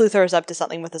Lex Luthor is up to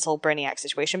something with this whole Brainiac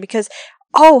situation because,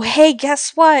 oh, hey,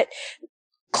 guess what?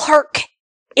 Clark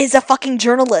is a fucking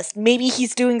journalist. Maybe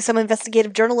he's doing some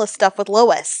investigative journalist stuff with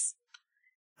Lois.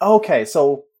 Okay,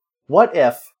 so what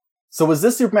if... So is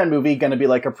this Superman movie going to be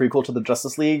like a prequel to the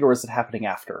Justice League, or is it happening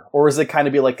after? Or is it kind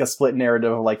of be like a split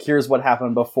narrative of like, here's what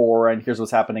happened before and here's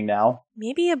what's happening now?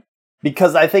 Maybe a...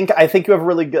 Because I think you have a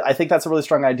really good... I think that's a really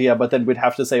strong idea, but then we'd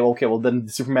have to say, okay, well then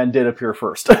Superman did appear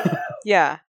first.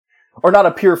 Yeah. Or not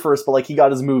appear first, but like he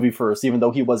got his movie first, even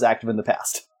though he was active in the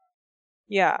past.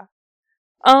 Yeah.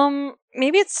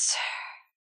 Maybe it's...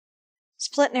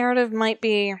 Split narrative might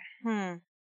be... I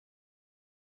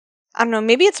don't know,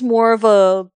 maybe it's more of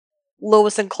a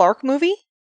Lois and Clark movie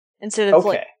instead of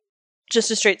like just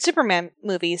a straight Superman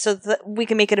movie, so that we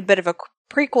can make it a bit of a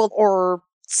prequel, or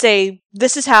say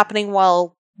this is happening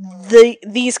while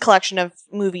these collection of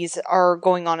movies are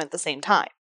going on at the same time.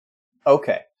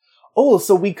 Okay. Oh,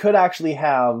 so we could actually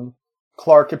have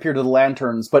Clark appear to the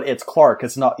Lanterns, but it's Clark,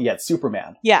 it's not yet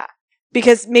Superman. Yeah,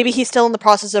 because maybe he's still in the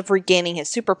process of regaining his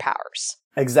superpowers.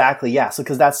 Exactly, yeah. So,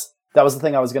 because that was the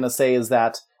thing I was going to say, is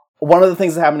that one of the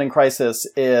things that happened in Crisis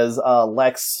is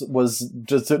Lex was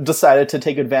just decided to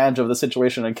take advantage of the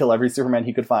situation and kill every Superman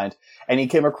he could find. And he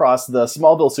came across the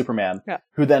Smallville Superman,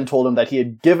 who then told him that he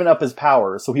had given up his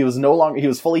powers, so he was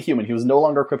fully human, he was no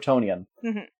longer Kryptonian.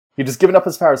 Mm-hmm. He'd just given up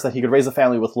his powers so that he could raise a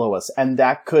family with Lois. And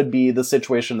that could be the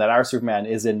situation that our Superman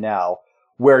is in now,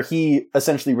 where he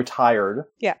essentially retired.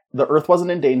 Yeah. The Earth wasn't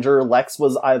in danger. Lex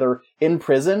was either in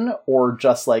prison or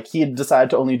just like he had decided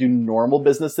to only do normal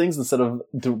business things instead of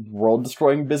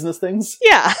world-destroying business things.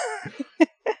 Yeah.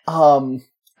 And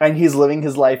he's living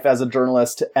his life as a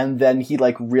journalist, and then he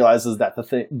like realizes that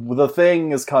the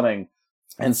thing is coming,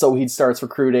 and so he starts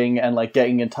recruiting and like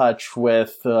getting in touch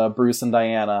with Bruce and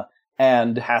Diana,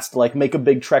 and has to like make a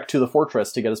big trek to the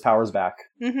fortress to get his powers back.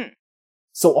 Mm-hmm.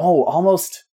 So,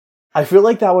 almost. I feel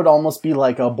like that would almost be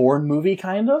like a Bourne movie,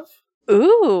 kind of.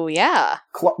 Ooh, yeah.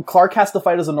 Clark has to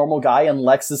fight as a normal guy, and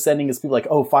Lex is sending his people like,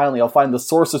 oh, finally, I'll find the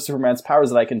source of Superman's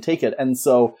powers that I can take it. And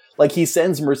so, like, he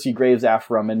sends Mercy Graves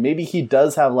after him, and maybe he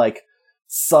does have, like,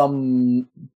 some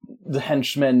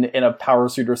henchman in a power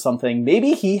suit or something.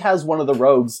 Maybe he has one of the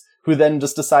rogues who then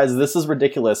just decides, this is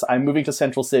ridiculous, I'm moving to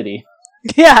Central City.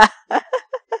 Yeah.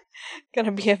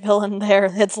 Gonna be a villain there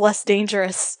that's less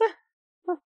dangerous.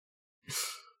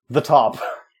 The top.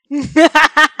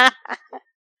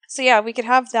 So yeah, we could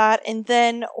have that, and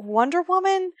then Wonder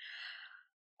Woman.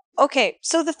 Okay,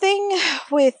 so the thing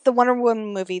with the Wonder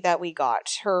Woman movie that we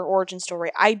got, her origin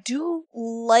story, I do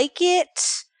like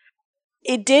it.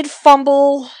 It did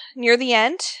fumble near the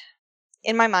end,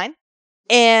 in my mind.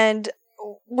 And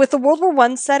with the World War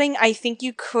I setting, I think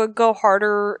you could go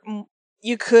harder.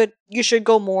 You should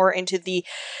go more into the...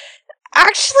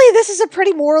 Actually, this is a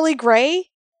pretty morally gray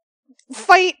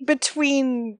fight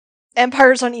between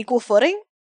empires on equal footing.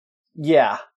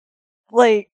 Yeah.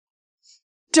 Like,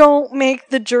 don't make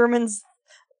the Germans...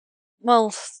 Well,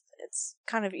 it's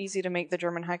kind of easy to make the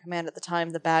German high command at the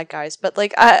time the bad guys, but,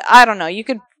 like, I don't know, you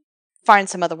could find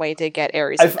some other way to get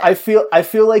Ares. I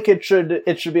feel like it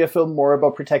should be a film more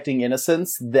about protecting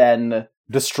innocence than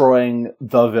destroying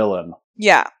the villain.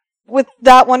 Yeah. With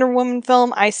that Wonder Woman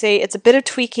film, I say it's a bit of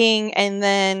tweaking, and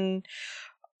then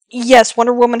yes,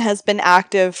 Wonder Woman has been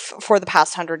active for the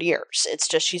past 100 years. It's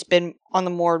just she's been on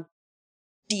the more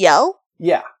DL.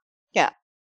 Yeah. Yeah.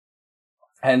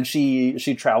 And she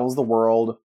travels the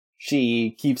world.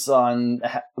 She keeps on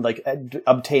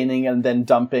obtaining and then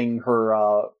dumping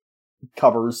her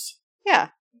covers. Yeah.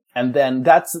 And then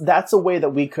that's a way that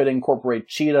we could incorporate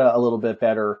Cheetah a little bit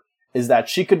better, is that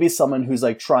she could be someone who's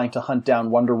like trying to hunt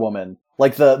down Wonder Woman,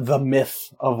 like the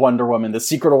myth of Wonder Woman, the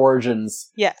secret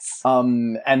origins. Yes.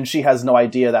 And she has no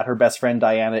idea that her best friend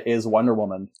Diana is Wonder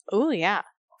Woman. Oh yeah.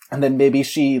 And then maybe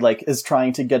she like is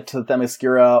trying to get to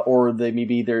Themyscira, or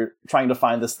they're trying to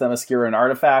find this Themysciran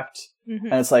artifact. Mm-hmm.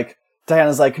 And it's like,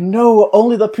 Diana's like, no,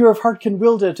 only the pure of heart can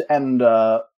wield it. And,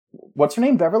 what's her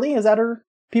name? Beverly? Is that her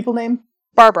people name?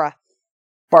 Barbara.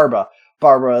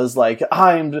 Barbara is like,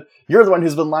 you're the one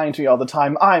who's been lying to me all the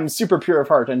time. I'm super pure of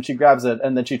heart. And she grabs it,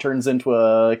 and then she turns into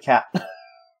a cat.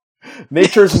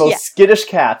 Nature's most skittish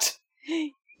cat.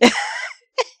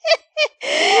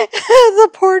 The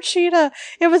poor cheetah.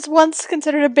 It was once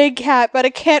considered a big cat, but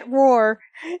it can't roar.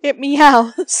 It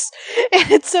meows.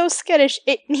 And it's so skittish,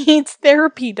 it needs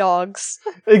therapy dogs.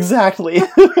 Exactly.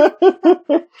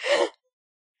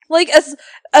 Like,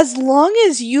 as long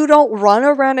as you don't run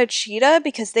around a cheetah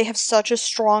because they have such a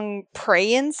strong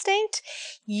prey instinct,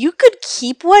 you could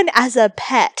keep one as a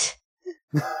pet.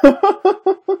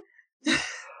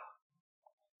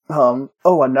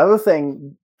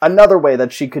 Another way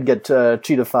that she could get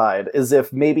cheetah-fied is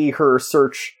if maybe her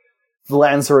search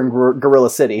lands her in Gorilla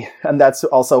City, and that's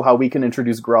also how we can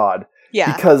introduce Grodd.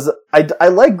 Yeah. Because I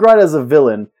like Grodd as a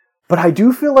villain, but I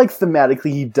do feel like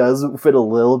thematically he does fit a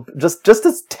little, just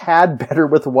a tad better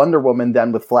with Wonder Woman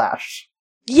than with Flash.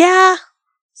 Yeah.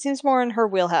 Seems more in her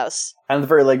wheelhouse. And the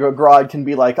very like Grodd can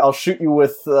be like, I'll shoot you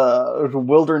with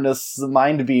wilderness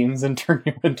mind beams and turn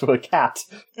you into a cat.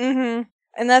 Mm-hmm.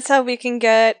 And that's how we can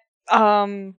get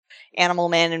Animal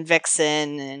Man and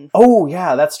Vixen and... Oh,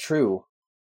 yeah, that's true.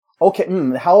 Okay,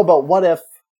 how about what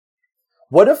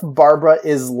if Barbara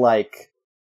is like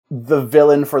the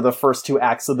villain for the first 2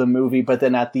 acts of the movie, but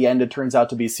then at the end it turns out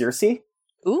to be Circe?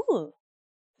 Ooh,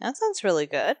 that sounds really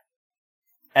good.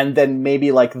 And then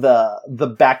maybe like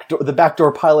the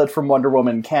backdoor pilot from Wonder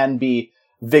Woman can be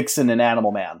Vixen and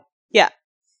Animal Man. Yeah.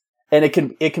 And it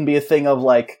can be a thing of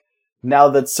like, now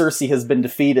that Circe has been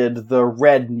defeated, the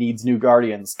Red needs new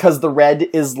guardians. Because the Red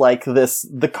is like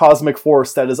the cosmic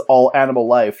force that is all animal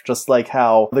life, just like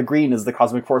how the Green is the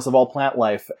cosmic force of all plant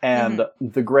life, and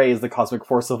the Gray is the cosmic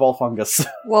force of all fungus.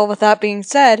 Well, with that being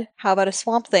said, how about a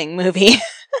Swamp Thing movie?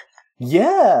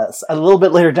 Yes! A little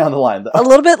bit later down the line, though. A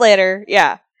little bit later,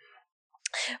 yeah.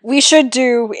 We should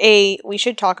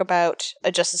talk about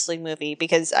a Justice League movie,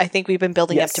 because I think we've been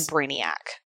building up to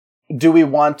Brainiac. Do we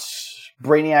want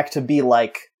Brainiac to be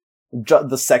like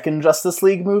the second Justice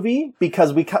League movie?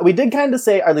 Because we did kind of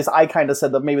say, or at least I kind of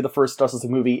said, that maybe the first Justice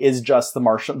League movie is just the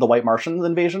White Martians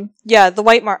invasion. Yeah,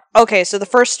 Okay, so the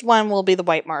first one will be the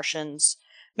White Martians.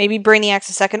 Maybe Brainiac's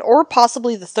the second, or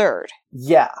possibly the third.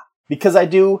 Yeah, because I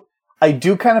do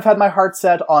kind of had my heart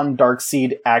set on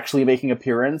Darkseid actually making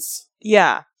appearance.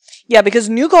 Yeah, because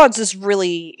New Gods is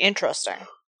really interesting.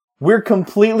 We're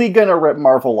completely gonna rip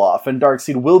Marvel off, and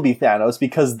Darkseid will be Thanos,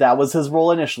 because that was his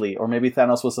role initially. Or maybe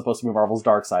Thanos was supposed to be Marvel's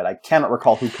Darkseid. I cannot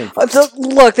recall who came first.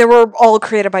 Look, they were all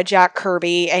created by Jack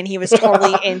Kirby, and he was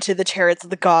totally into the Chariots of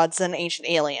the Gods and Ancient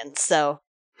Aliens, so,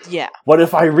 yeah. What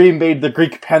if I remade the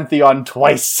Greek pantheon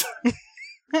twice?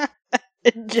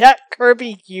 Jack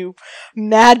Kirby, you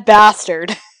mad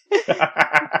bastard.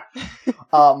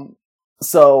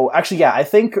 So, actually, yeah, I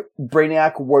think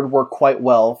Brainiac would work quite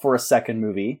well for a second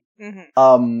movie.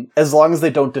 Mm-hmm. As long as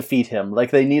they don't defeat him. Like,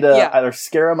 they need to either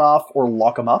scare him off or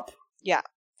lock him up. Yeah.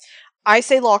 I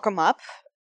say lock him up,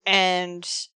 and...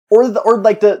 Or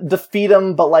defeat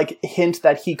him, but, like, hint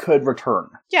that he could return.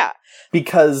 Yeah.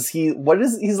 Because he's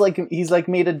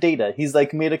made of data. He's,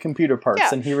 like, made of computer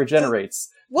parts, and he regenerates.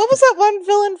 What was that one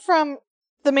villain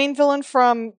the main villain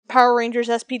from Power Rangers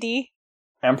SPD?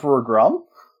 Emperor Grum?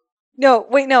 No,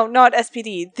 not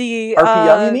SPD. The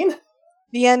RPM, you mean?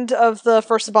 The end of the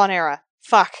first Saban era.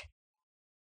 Fuck.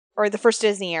 Or the first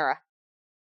Disney era.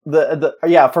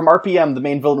 From RPM, the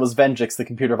main villain was Vengix, the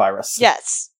computer virus.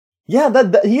 Yes. Yeah,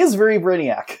 that he is very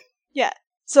Brainiac. Yeah.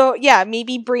 So, yeah,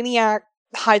 maybe Brainiac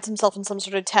hides himself in some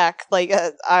sort of tech, like,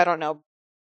 I don't know,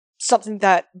 something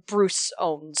that Bruce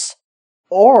owns.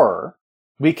 Or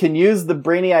we can use the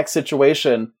Brainiac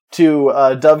situation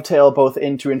to dovetail both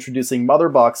into introducing mother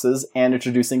boxes and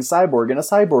introducing Cyborg in a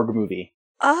Cyborg movie.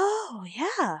 Oh,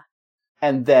 yeah.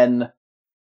 And then,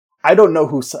 I don't know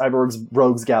who Cyborg's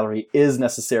Rogues Gallery is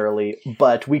necessarily,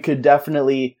 but we could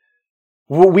definitely...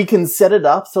 We can set it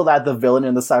up so that the villain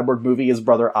in the Cyborg movie is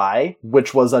Brother Eye,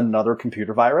 which was another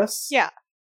computer virus. Yeah.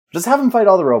 Just have him fight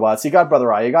all the robots. You got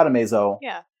Brother Eye, you got Amazo.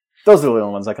 Yeah. Those are the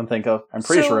only ones I can think of. I'm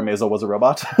pretty sure Amazo was a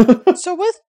robot. So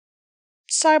with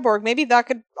Cyborg, maybe that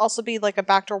could also be like a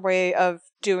backdoor way of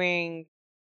doing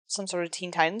some sort of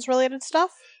Teen Titans related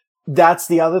stuff? That's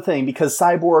the other thing, because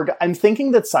Cyborg... I'm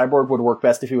thinking that Cyborg would work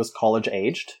best if he was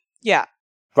college-aged. Yeah.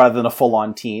 Rather than a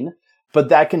full-on teen. But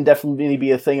that can definitely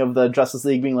be a thing of the Justice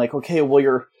League being like, okay, well,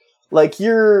 you're a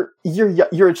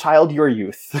child, you're a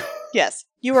youth. Yes,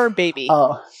 you are a baby.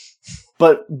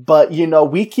 But you know,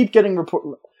 we keep getting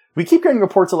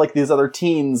reports of like these other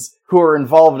teens who are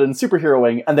involved in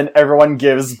superheroing, and then everyone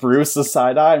gives Bruce a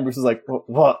side eye, and Bruce is like,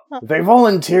 "What? They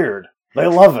volunteered. They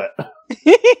love it.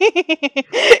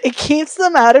 It keeps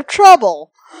them out of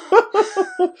trouble.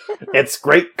 It's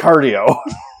great cardio."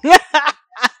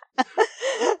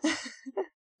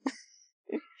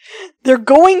 They're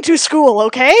going to school,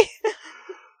 okay?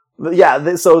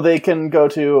 Yeah, so they can go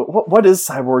to... What is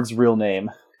Cyborg's real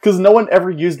name? Because no one ever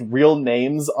used real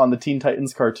names on the Teen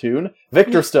Titans cartoon.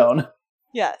 Victor Stone.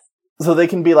 Yes. So they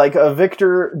can be like,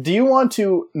 Victor, do you want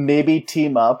to maybe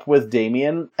team up with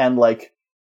Damian and, like,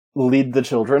 lead the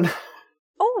children?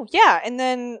 Oh, yeah, and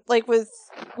then, like, with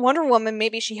Wonder Woman,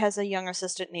 maybe she has a young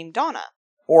assistant named Donna.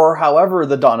 Or however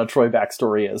the Donna Troy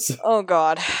backstory is. Oh,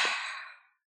 God.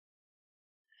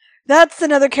 That's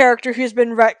another character who's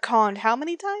been retconned how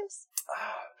many times?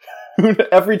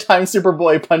 Every time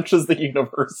Superboy punches the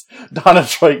universe, Donna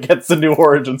Troy gets a new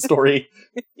origin story.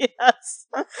 Yes.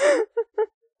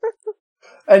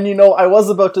 And you know, I was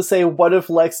about to say, what if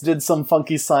Lex did some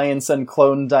funky science and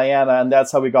cloned Diana, and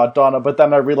that's how we got Donna, but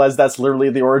then I realized that's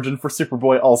literally the origin for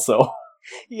Superboy also.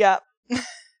 Yeah.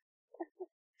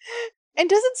 And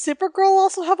doesn't Supergirl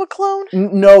also have a clone?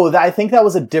 No, I think that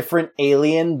was a different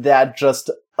alien that just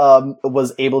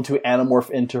was able to anamorph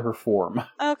into her form.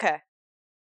 Okay.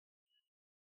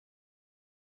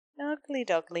 Oakley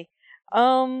dokley.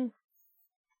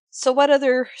 So what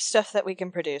other stuff that we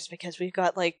can produce? Because we've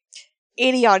got like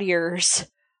 80 odd years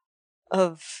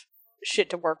of shit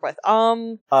to work with.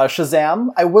 Shazam.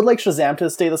 I would like Shazam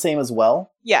to stay the same as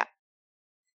well. Yeah.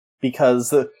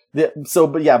 Because between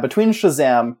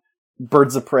Shazam,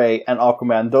 Birds of Prey, and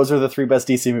Aquaman, those are the three best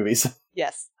DC movies.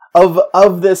 Yes.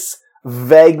 Of this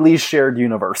vaguely shared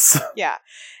universe. Yeah.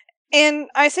 And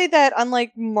I say that,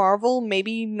 unlike Marvel,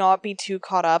 maybe not be too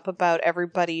caught up about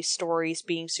everybody's stories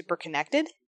being super connected.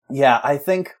 Yeah, I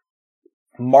think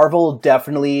Marvel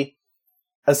definitely,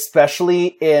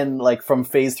 especially in, like, from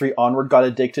Phase 3 onward, got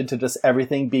addicted to just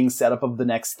everything being set up of the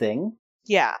next thing.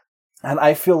 Yeah. And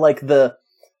I feel like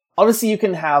obviously you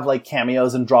can have, like,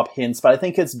 cameos and drop hints, but I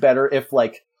think it's better if,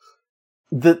 like,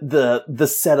 the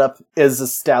setup is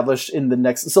established in the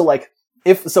next...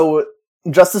 So,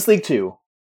 Justice League 2,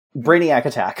 Brainiac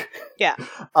attack. Yeah.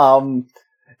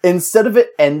 Instead of it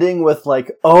ending with,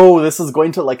 like, oh, this is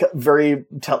going to, like, very,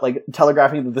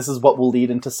 telegraphing that this is what will lead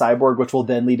into Cyborg, which will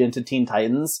then lead into Teen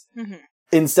Titans. Mm-hmm.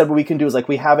 Instead, what we can do is, like,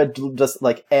 we have it just,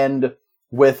 like, end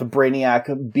with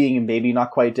Brainiac being maybe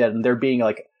not quite dead, and there being,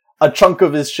 like, a chunk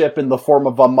of his ship in the form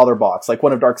of a mother box, like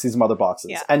one of Darkseid's mother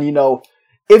boxes. Yeah. And, you know,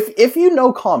 if you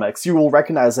know comics, you will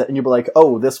recognize it, and you'll be like,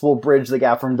 oh, this will bridge the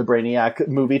gap from the Brainiac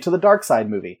movie to the Darkseid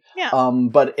movie. Yeah.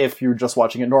 But if you're just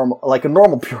watching it like a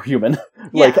normal pure human,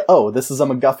 like, oh, this is a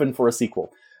MacGuffin for a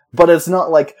sequel. But it's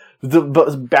not like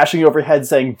bashing over your head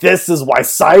saying, this is why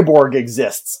Cyborg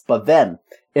exists. But then,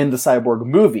 in the Cyborg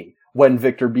movie, when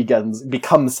Victor becomes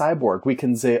Cyborg, we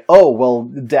can say, oh, well,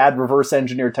 Dad reverse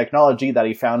engineered technology that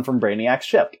he found from Brainiac's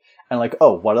ship. And like,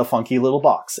 oh, what a funky little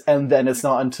box. And then it's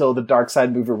not until the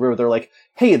Darkseid movie where they're like,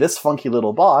 hey, this funky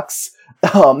little box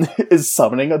is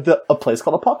summoning a place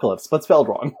called Apocalypse, but spelled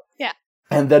wrong. Yeah.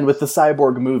 And then with the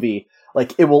Cyborg movie,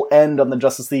 like, it will end on the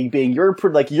Justice League being, you're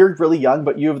really young,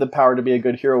 but you have the power to be a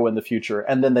good hero in the future.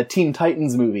 And then the Teen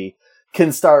Titans movie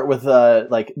can start with,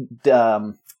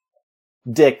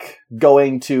 Dick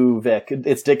going to Vic.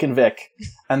 It's Dick and Vic.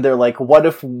 And they're like, what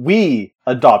if we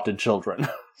adopted children?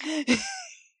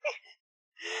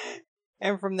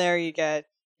 And from there you add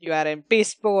in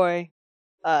Beast Boy,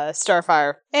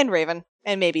 Starfire, and Raven,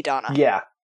 and maybe Donna. Yeah.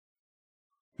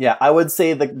 Yeah, I would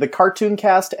say the cartoon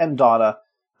cast and Donna,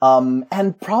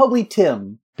 and probably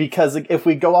Tim, because if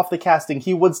we go off the casting,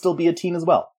 he would still be a teen as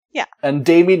well. Yeah. And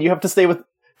Damian, you have to stay with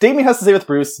Damian has to stay with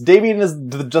Bruce. Damian is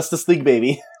the Justice League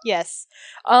baby. Yes.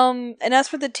 And as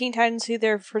for the Teen Titans, who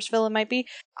their first villain might be,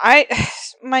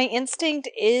 my instinct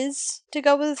is to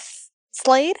go with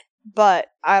Slade, but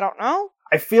I don't know.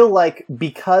 I feel like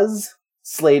because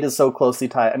Slade is so closely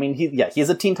tied, I mean, he's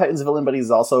a Teen Titans villain, but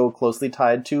he's also closely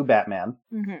tied to Batman.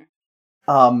 Mm-hmm.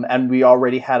 And we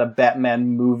already had a Batman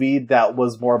movie that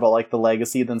was more about, like, the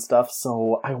legacy than stuff,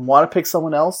 so I want to pick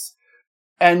someone else.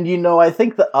 And, I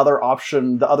think the other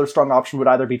strong option would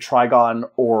either be Trigon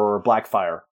or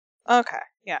Blackfire. Okay,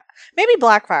 yeah. Maybe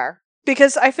Blackfire.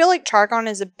 Because I feel like Trigon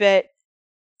is a bit...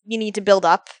 You need to build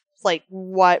up, like,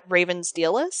 what Raven's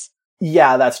deal is.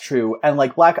 Yeah, that's true. And,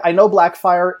 like, I know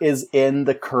Blackfire is in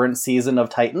the current season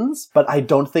of Titans, but I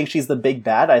don't think she's the big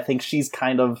bad. I think she's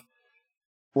kind of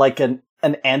like an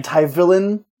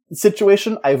anti-villain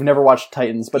situation. I've never watched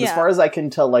Titans, but as far as I can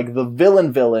tell, like, the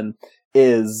villain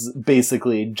is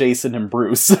basically Jason and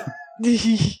Bruce.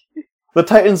 The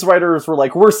Titans writers were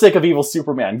like, we're sick of evil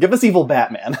Superman. Give us evil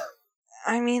Batman.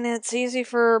 I mean, it's easy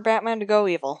for Batman to go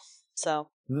evil, so...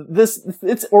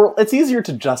 It's easier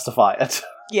to justify it.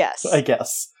 Yes. I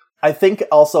guess. I think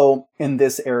also in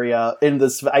this area,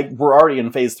 we're already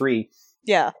in phase 3.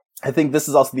 Yeah. I think this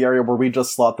is also the area where we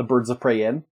just slot the Birds of Prey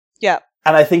in. Yeah.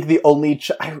 And I think the only,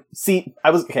 I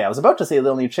was about to say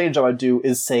the only change I would do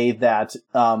is say that,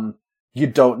 you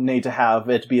don't need to have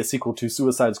it be a sequel to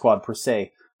Suicide Squad per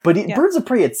se. But Birds of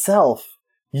Prey itself,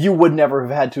 you would never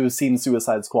have had to have seen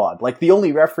Suicide Squad. Like, the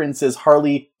only reference is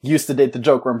Harley used to date the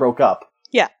Joker and broke up.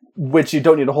 Yeah. Which you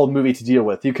don't need a whole movie to deal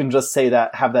with. You can just say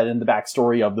that, have that in the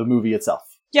backstory of the movie itself.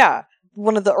 Yeah.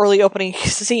 One of the early opening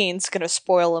scenes, gonna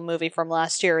spoil a movie from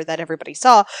last year that everybody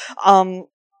saw,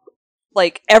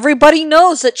 like, everybody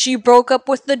knows that she broke up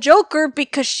with the Joker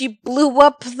because she blew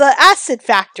up the acid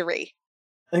factory.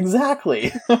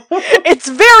 Exactly. It's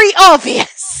very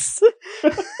obvious!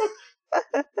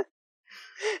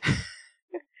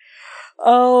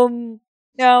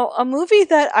 Now, a movie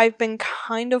that I've been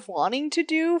kind of wanting to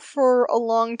do for a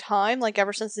long time, like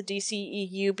ever since the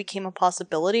DCEU became a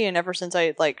possibility, and ever since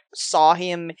I, like, saw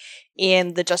him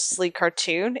in the Justice League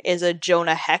cartoon, is a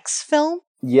Jonah Hex film.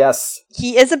 Yes.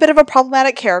 He is a bit of a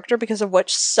problematic character because of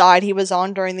which side he was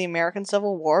on during the American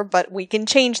Civil War, but we can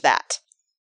change that.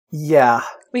 Yeah.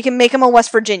 We can make him a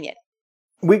West Virginian.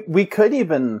 We could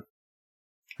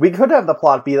have the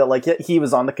plot be that, like, he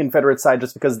was on the Confederate side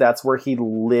just because that's where he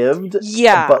lived.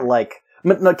 Yeah. But, like,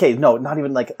 okay, no, not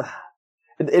even, like,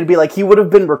 it'd be like he would have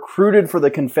been recruited for the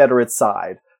Confederate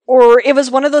side. Or it was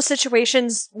one of those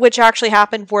situations which actually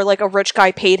happened where, like, a rich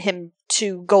guy paid him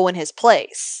to go in his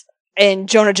place. And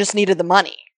Jonah just needed the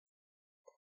money.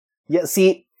 Yeah,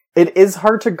 see, it is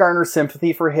hard to garner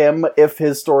sympathy for him if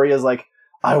his story is like,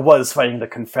 I was fighting the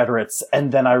Confederates,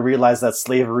 and then I realized that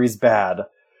slavery's bad.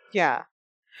 Yeah.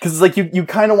 Because, like, you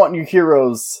kind of want your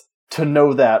heroes to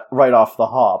know that right off the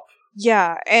hop.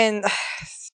 Yeah, and,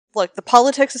 look, the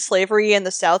politics of slavery in the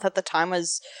South at the time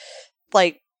was,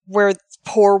 like, where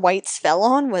poor whites fell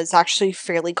on was actually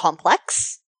fairly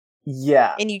complex.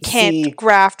 Yeah. And you can't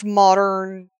graft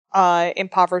modern,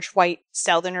 impoverished white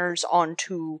Southerners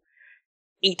onto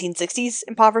 1860s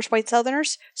impoverished white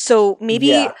Southerners. So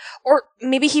maybe, or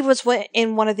maybe he was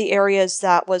in one of the areas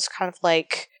that was kind of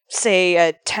like, say,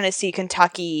 a Tennessee,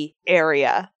 Kentucky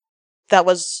area that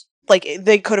was, like,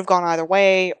 they could have gone either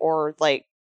way, or, like,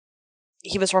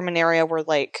 he was from an area where,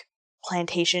 like,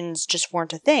 plantations just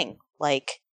weren't a thing,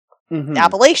 like,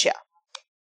 Appalachia.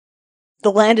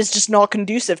 The land is just not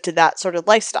conducive to that sort of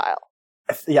lifestyle.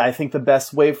 Yeah, I think the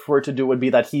best way for it to do would be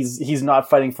that he's not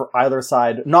fighting for either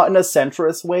side, not in a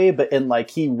centrist way, but in, like,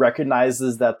 he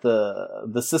recognizes that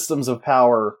the systems of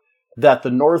power that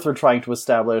the North are trying to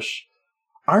establish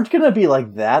aren't going to be,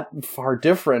 like, that far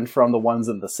different from the ones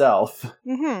in the South.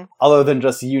 Mm-hmm. Other than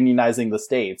just unionizing the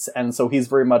states. And so he's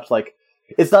very much like,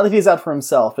 it's not that he's out for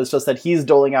himself, it's just that he's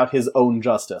doling out his own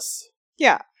justice.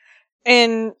 Yeah.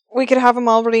 And we could have him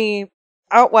already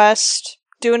out west,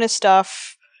 doing his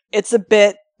stuff. It's a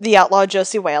bit The Outlaw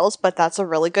Josie Wales, but that's a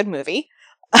really good movie.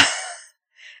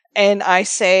 And I've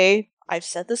said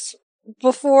this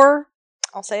before,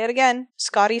 I'll say it again,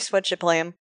 Scotty Switch should play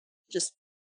him. Just,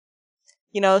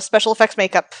 special effects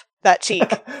makeup, that cheek.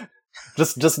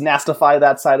 just nastify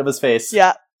that side of his face.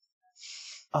 Yeah.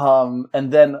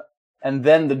 And then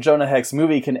the Jonah Hex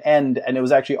movie can end, and it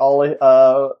was actually all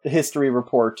a history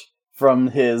report from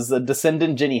his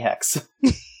descendant Ginny Hex.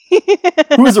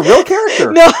 Who is a real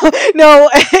character. No,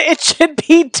 it should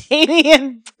be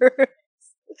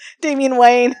Damian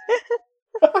Wayne.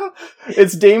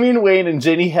 It's Damian Wayne and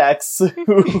Ginny Hex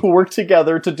who work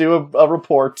together to do a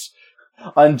report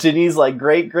on Ginny's, like,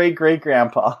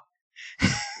 great-great-great-grandpa.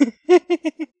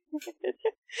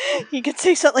 You could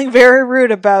say something very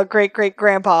rude about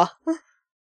great-great-grandpa.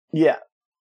 Yeah.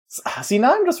 See,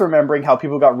 now I'm just remembering how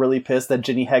people got really pissed that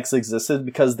Ginny Hex existed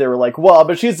because they were like, well,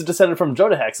 but she's a descendant from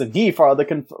Jonah Hex, and he fought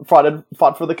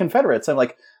for the Confederates. I'm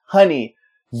like, honey,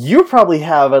 you probably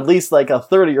have at least like a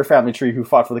third of your family tree who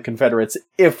fought for the Confederates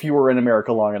if you were in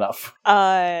America long enough.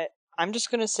 I'm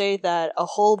just gonna say that a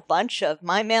whole bunch of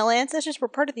my male ancestors were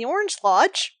part of the Orange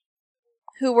Lodge,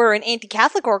 who were an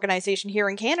anti-Catholic organization here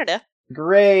in Canada.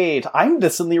 Great. I'm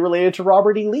distantly related to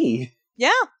Robert E. Lee.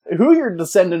 Yeah. Who you're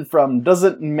descended from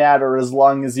doesn't matter as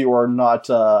long as you are not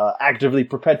actively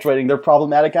perpetuating their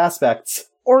problematic aspects.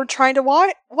 Or trying to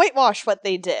whitewash what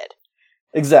they did.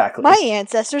 Exactly. My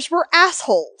ancestors were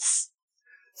assholes.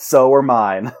 So are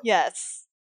mine. Yes.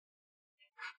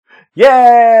 Yay!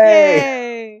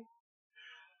 Yay!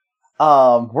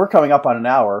 We're coming up on an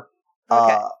hour.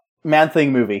 Okay.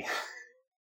 Man-Thing movie.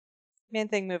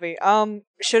 Man-Thing movie.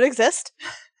 Should exist.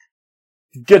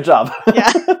 Good job.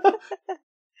 Yeah.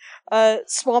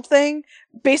 Swamp Thing,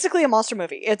 basically a monster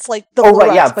movie. It's like the Oh, right,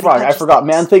 Lorax, yeah, but he I forgot.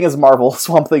 things. Man-Thing is Marvel,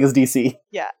 Swamp Thing is DC.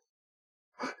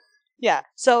 Yeah.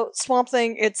 So Swamp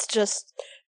Thing, it's just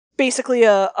basically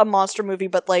a monster movie,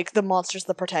 but like the monster's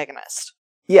the protagonist.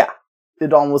 Yeah.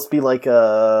 It'd almost be like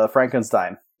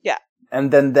Frankenstein. Yeah.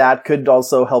 And then that could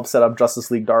also help set up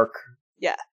Justice League Dark.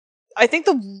 Yeah. I think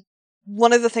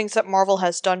one of the things that Marvel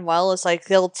has done well is like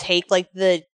they'll take like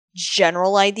the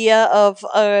general idea of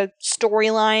a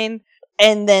storyline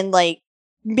and then like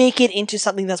make it into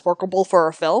something that's workable for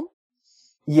a film.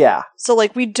 Yeah. So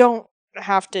like we don't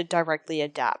have to directly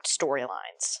adapt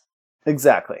storylines.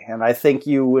 Exactly. And I think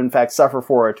you, in fact, suffer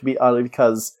for it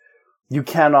because you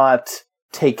cannot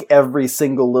take every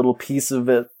single little piece of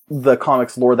it, the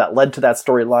comics lore that led to that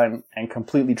storyline, and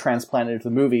completely transplant it into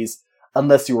the movies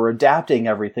unless you were adapting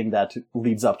everything that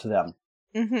leads up to them.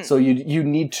 Mm-hmm. So you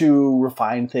need to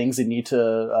refine things and need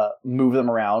to move them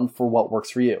around for what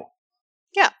works for you.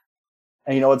 Yeah.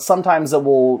 And sometimes it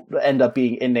will end up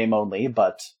being in name only,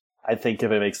 but I think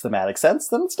if it makes thematic sense,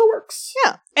 then it still works.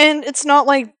 Yeah. And it's not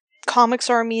like comics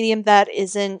are a medium that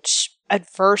isn't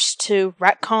adverse to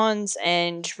retcons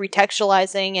and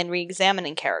retextualizing and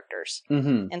re-examining characters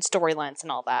Mm-hmm. and storylines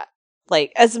and all that.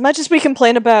 Like, as much as we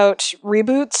complain about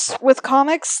reboots with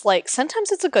comics, like,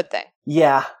 sometimes it's a good thing.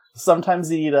 Yeah. Sometimes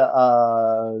you need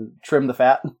to trim the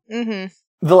fat. Mm-hmm.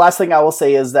 The last thing I will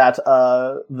say is that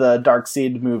the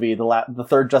Darkseid movie, the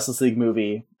third Justice League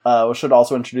movie, should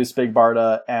also introduce Big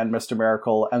Barda and Mr.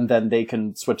 Miracle, and then they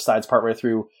can switch sides partway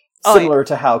through, similar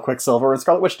to how Quicksilver and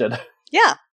Scarlet Witch did.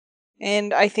 Yeah.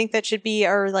 And I think that should be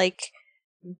our, like,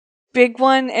 big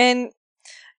one. And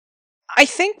I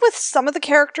think with some of the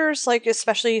characters, like,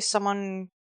 especially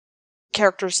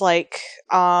characters like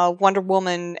Wonder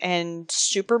Woman and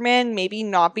Superman, maybe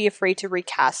not be afraid to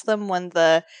recast them when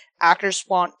the actors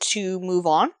want to move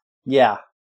on. Yeah.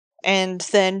 And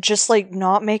then just, like,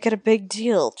 not make it a big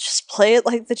deal. Just play it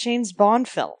like the James Bond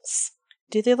films.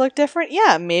 Do they look different?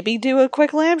 Yeah, maybe do a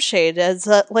quick lampshade as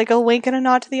like a wink and a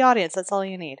nod to the audience. That's all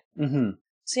you need. Mm-hmm.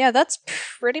 So yeah, that's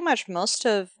pretty much most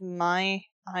of my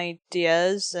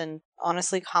ideas. And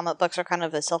honestly, comic books are kind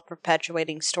of a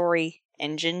self-perpetuating story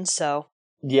engine, so...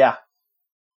 Yeah.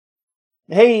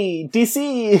 Hey,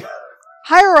 DC!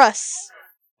 Hire us!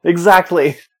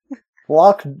 Exactly.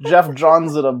 Lock Jeff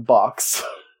Johns in a box.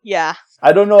 Yeah.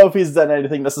 I don't know if he's done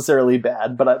anything necessarily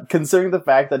bad, but considering the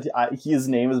fact that his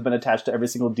name has been attached to every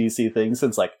single DC thing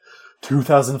since,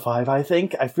 2005, I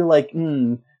think, I feel like,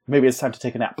 maybe it's time to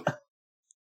take a nap.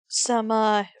 Some,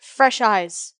 fresh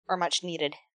eyes are much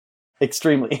needed.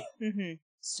 Extremely. Mm-hmm.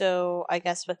 So, I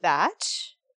guess with that...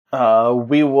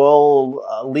 we will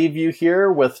leave you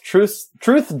here with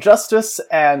Truth, Justice,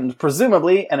 and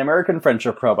presumably an American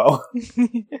Friendship promo.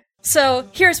 So,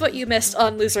 here's what you missed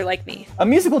on Loser Like Me. A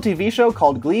musical TV show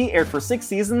called Glee aired for 6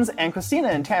 seasons, and Christina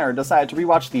and Tanner decided to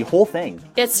rewatch the whole thing.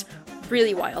 It's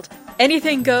really wild.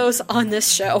 Anything goes on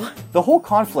this show. The whole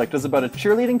conflict is about a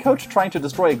cheerleading coach trying to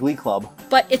destroy a Glee club.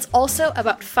 But it's also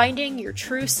about finding your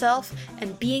true self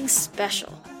and being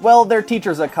special. Well, their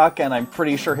teacher's a cuck, and I'm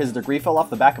pretty sure his degree fell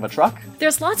off the back of a truck.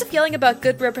 There's lots of yelling about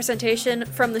good representation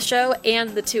from the show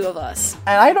and the two of us.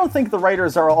 And I don't think the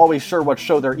writers are always sure what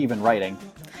show they're even writing.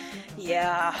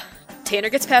 Yeah. Tanner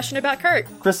gets passionate about Kurt.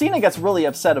 Christina gets really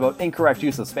upset about incorrect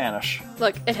use of Spanish.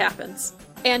 Look, it happens.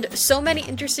 And so many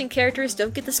interesting characters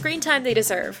don't get the screen time they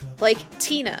deserve. Like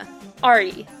Tina,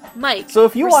 Ari, Mike, So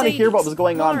if you want to Mercedes, hear what was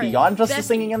going on Lauren, beyond just the Becky,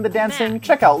 singing and the dancing, Matt,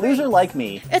 check out Loser Like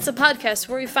Me. It's a podcast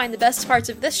where we find the best parts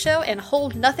of this show and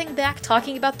hold nothing back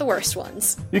talking about the worst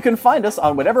ones. You can find us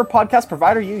on whatever podcast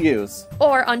provider you use.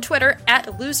 Or on Twitter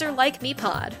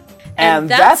 @LoserLikeMePod. And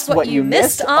that's what you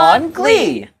missed on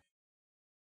Glee.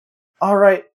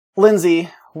 Alright, Lindsay,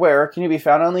 where can you be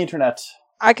found on the internet?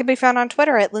 I can be found on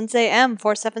Twitter at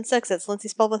LindsayM476. It's Lindsay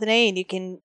spelled with an A, and you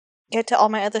can get to all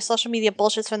my other social media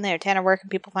bullshits from there. Tanner, where can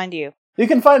people find you? You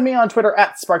can find me on Twitter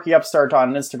at SparkyUpstart,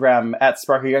 on Instagram at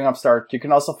SparkyYoungUpstart. You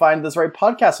can also find this very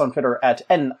podcast on Twitter at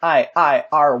NIIRYFPod.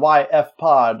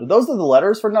 Those are the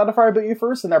letters for Not If I Reboot You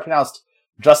First, and they're pronounced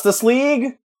Justice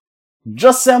League,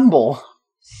 Jussemble.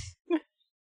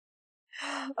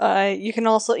 You can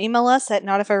also email us at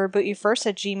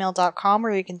notifirobootyoufirst@gmail.com,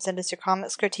 where you can send us your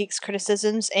comments, critiques,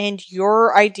 criticisms, and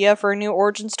your idea for a new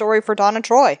origin story for Donna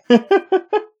Troy.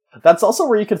 That's also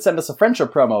where you can send us a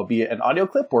friendship promo, be it an audio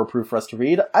clip or proof for us to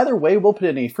read. Either way, we'll put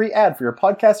in a free ad for your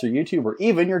podcast, your YouTube, or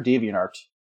even your DeviantArt.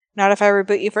 Not If I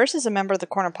Reboot You First is a member of the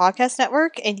Corner Podcast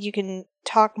Network, and you can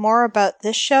talk more about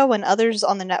this show and others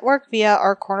on the network via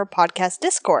our Corner Podcast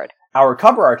Discord. Our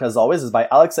cover art, as always, is by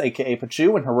Alex, aka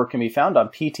Pachu, and her work can be found on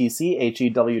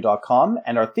ptchew.com,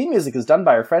 and our theme music is done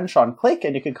by our friend Sean Clake,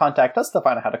 and you can contact us to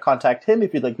find out how to contact him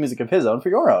if you'd like music of his own for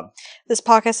your own. This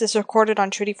podcast is recorded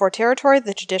on Treaty 4 territory,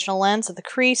 the traditional lands of the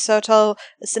Cree, Saulteaux,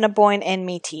 Assiniboine, and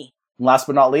Métis. And last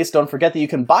but not least, don't forget that you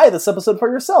can buy this episode for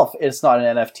yourself. It's not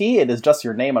an NFT, it is just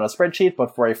your name on a spreadsheet,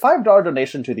 but for a $5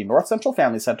 donation to the North Central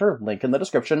Family Center, link in the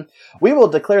description, we will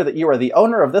declare that you are the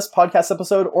owner of this podcast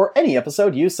episode or any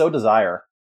episode you so desire.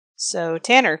 So,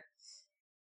 Tanner.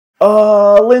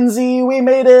 Lindsay, we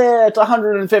made it!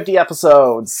 150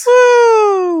 episodes!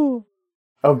 Woo!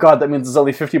 Oh god, that means there's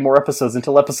only 50 more episodes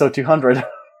until episode 200.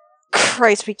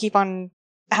 Christ, we keep on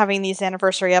having these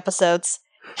anniversary episodes.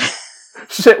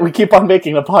 Shit, we keep on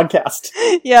making a podcast.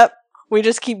 Yep. We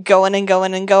just keep going and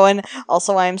going and going.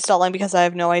 Also, I am stalling because I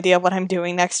have no idea what I'm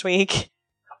doing next week.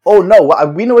 Oh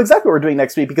no, we know exactly what we're doing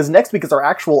next week, because next week is our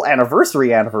actual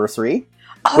anniversary,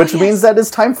 which means that it's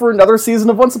time for another season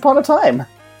of Once Upon a Time.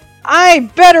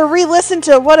 I better re-listen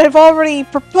to what I've already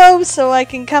proposed so I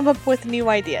can come up with new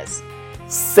ideas.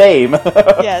 Same.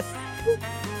 Yes.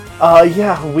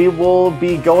 Yeah, we will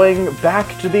be going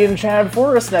back to the Enchanted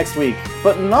Forest next week,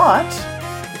 but not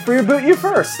for Reboot You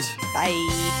First.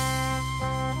 Bye.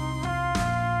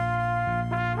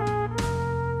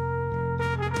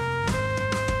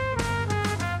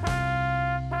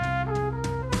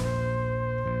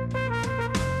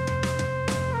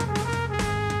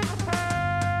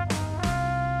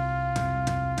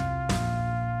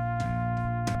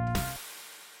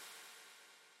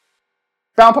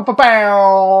 Bow, pow, pow,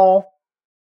 pow.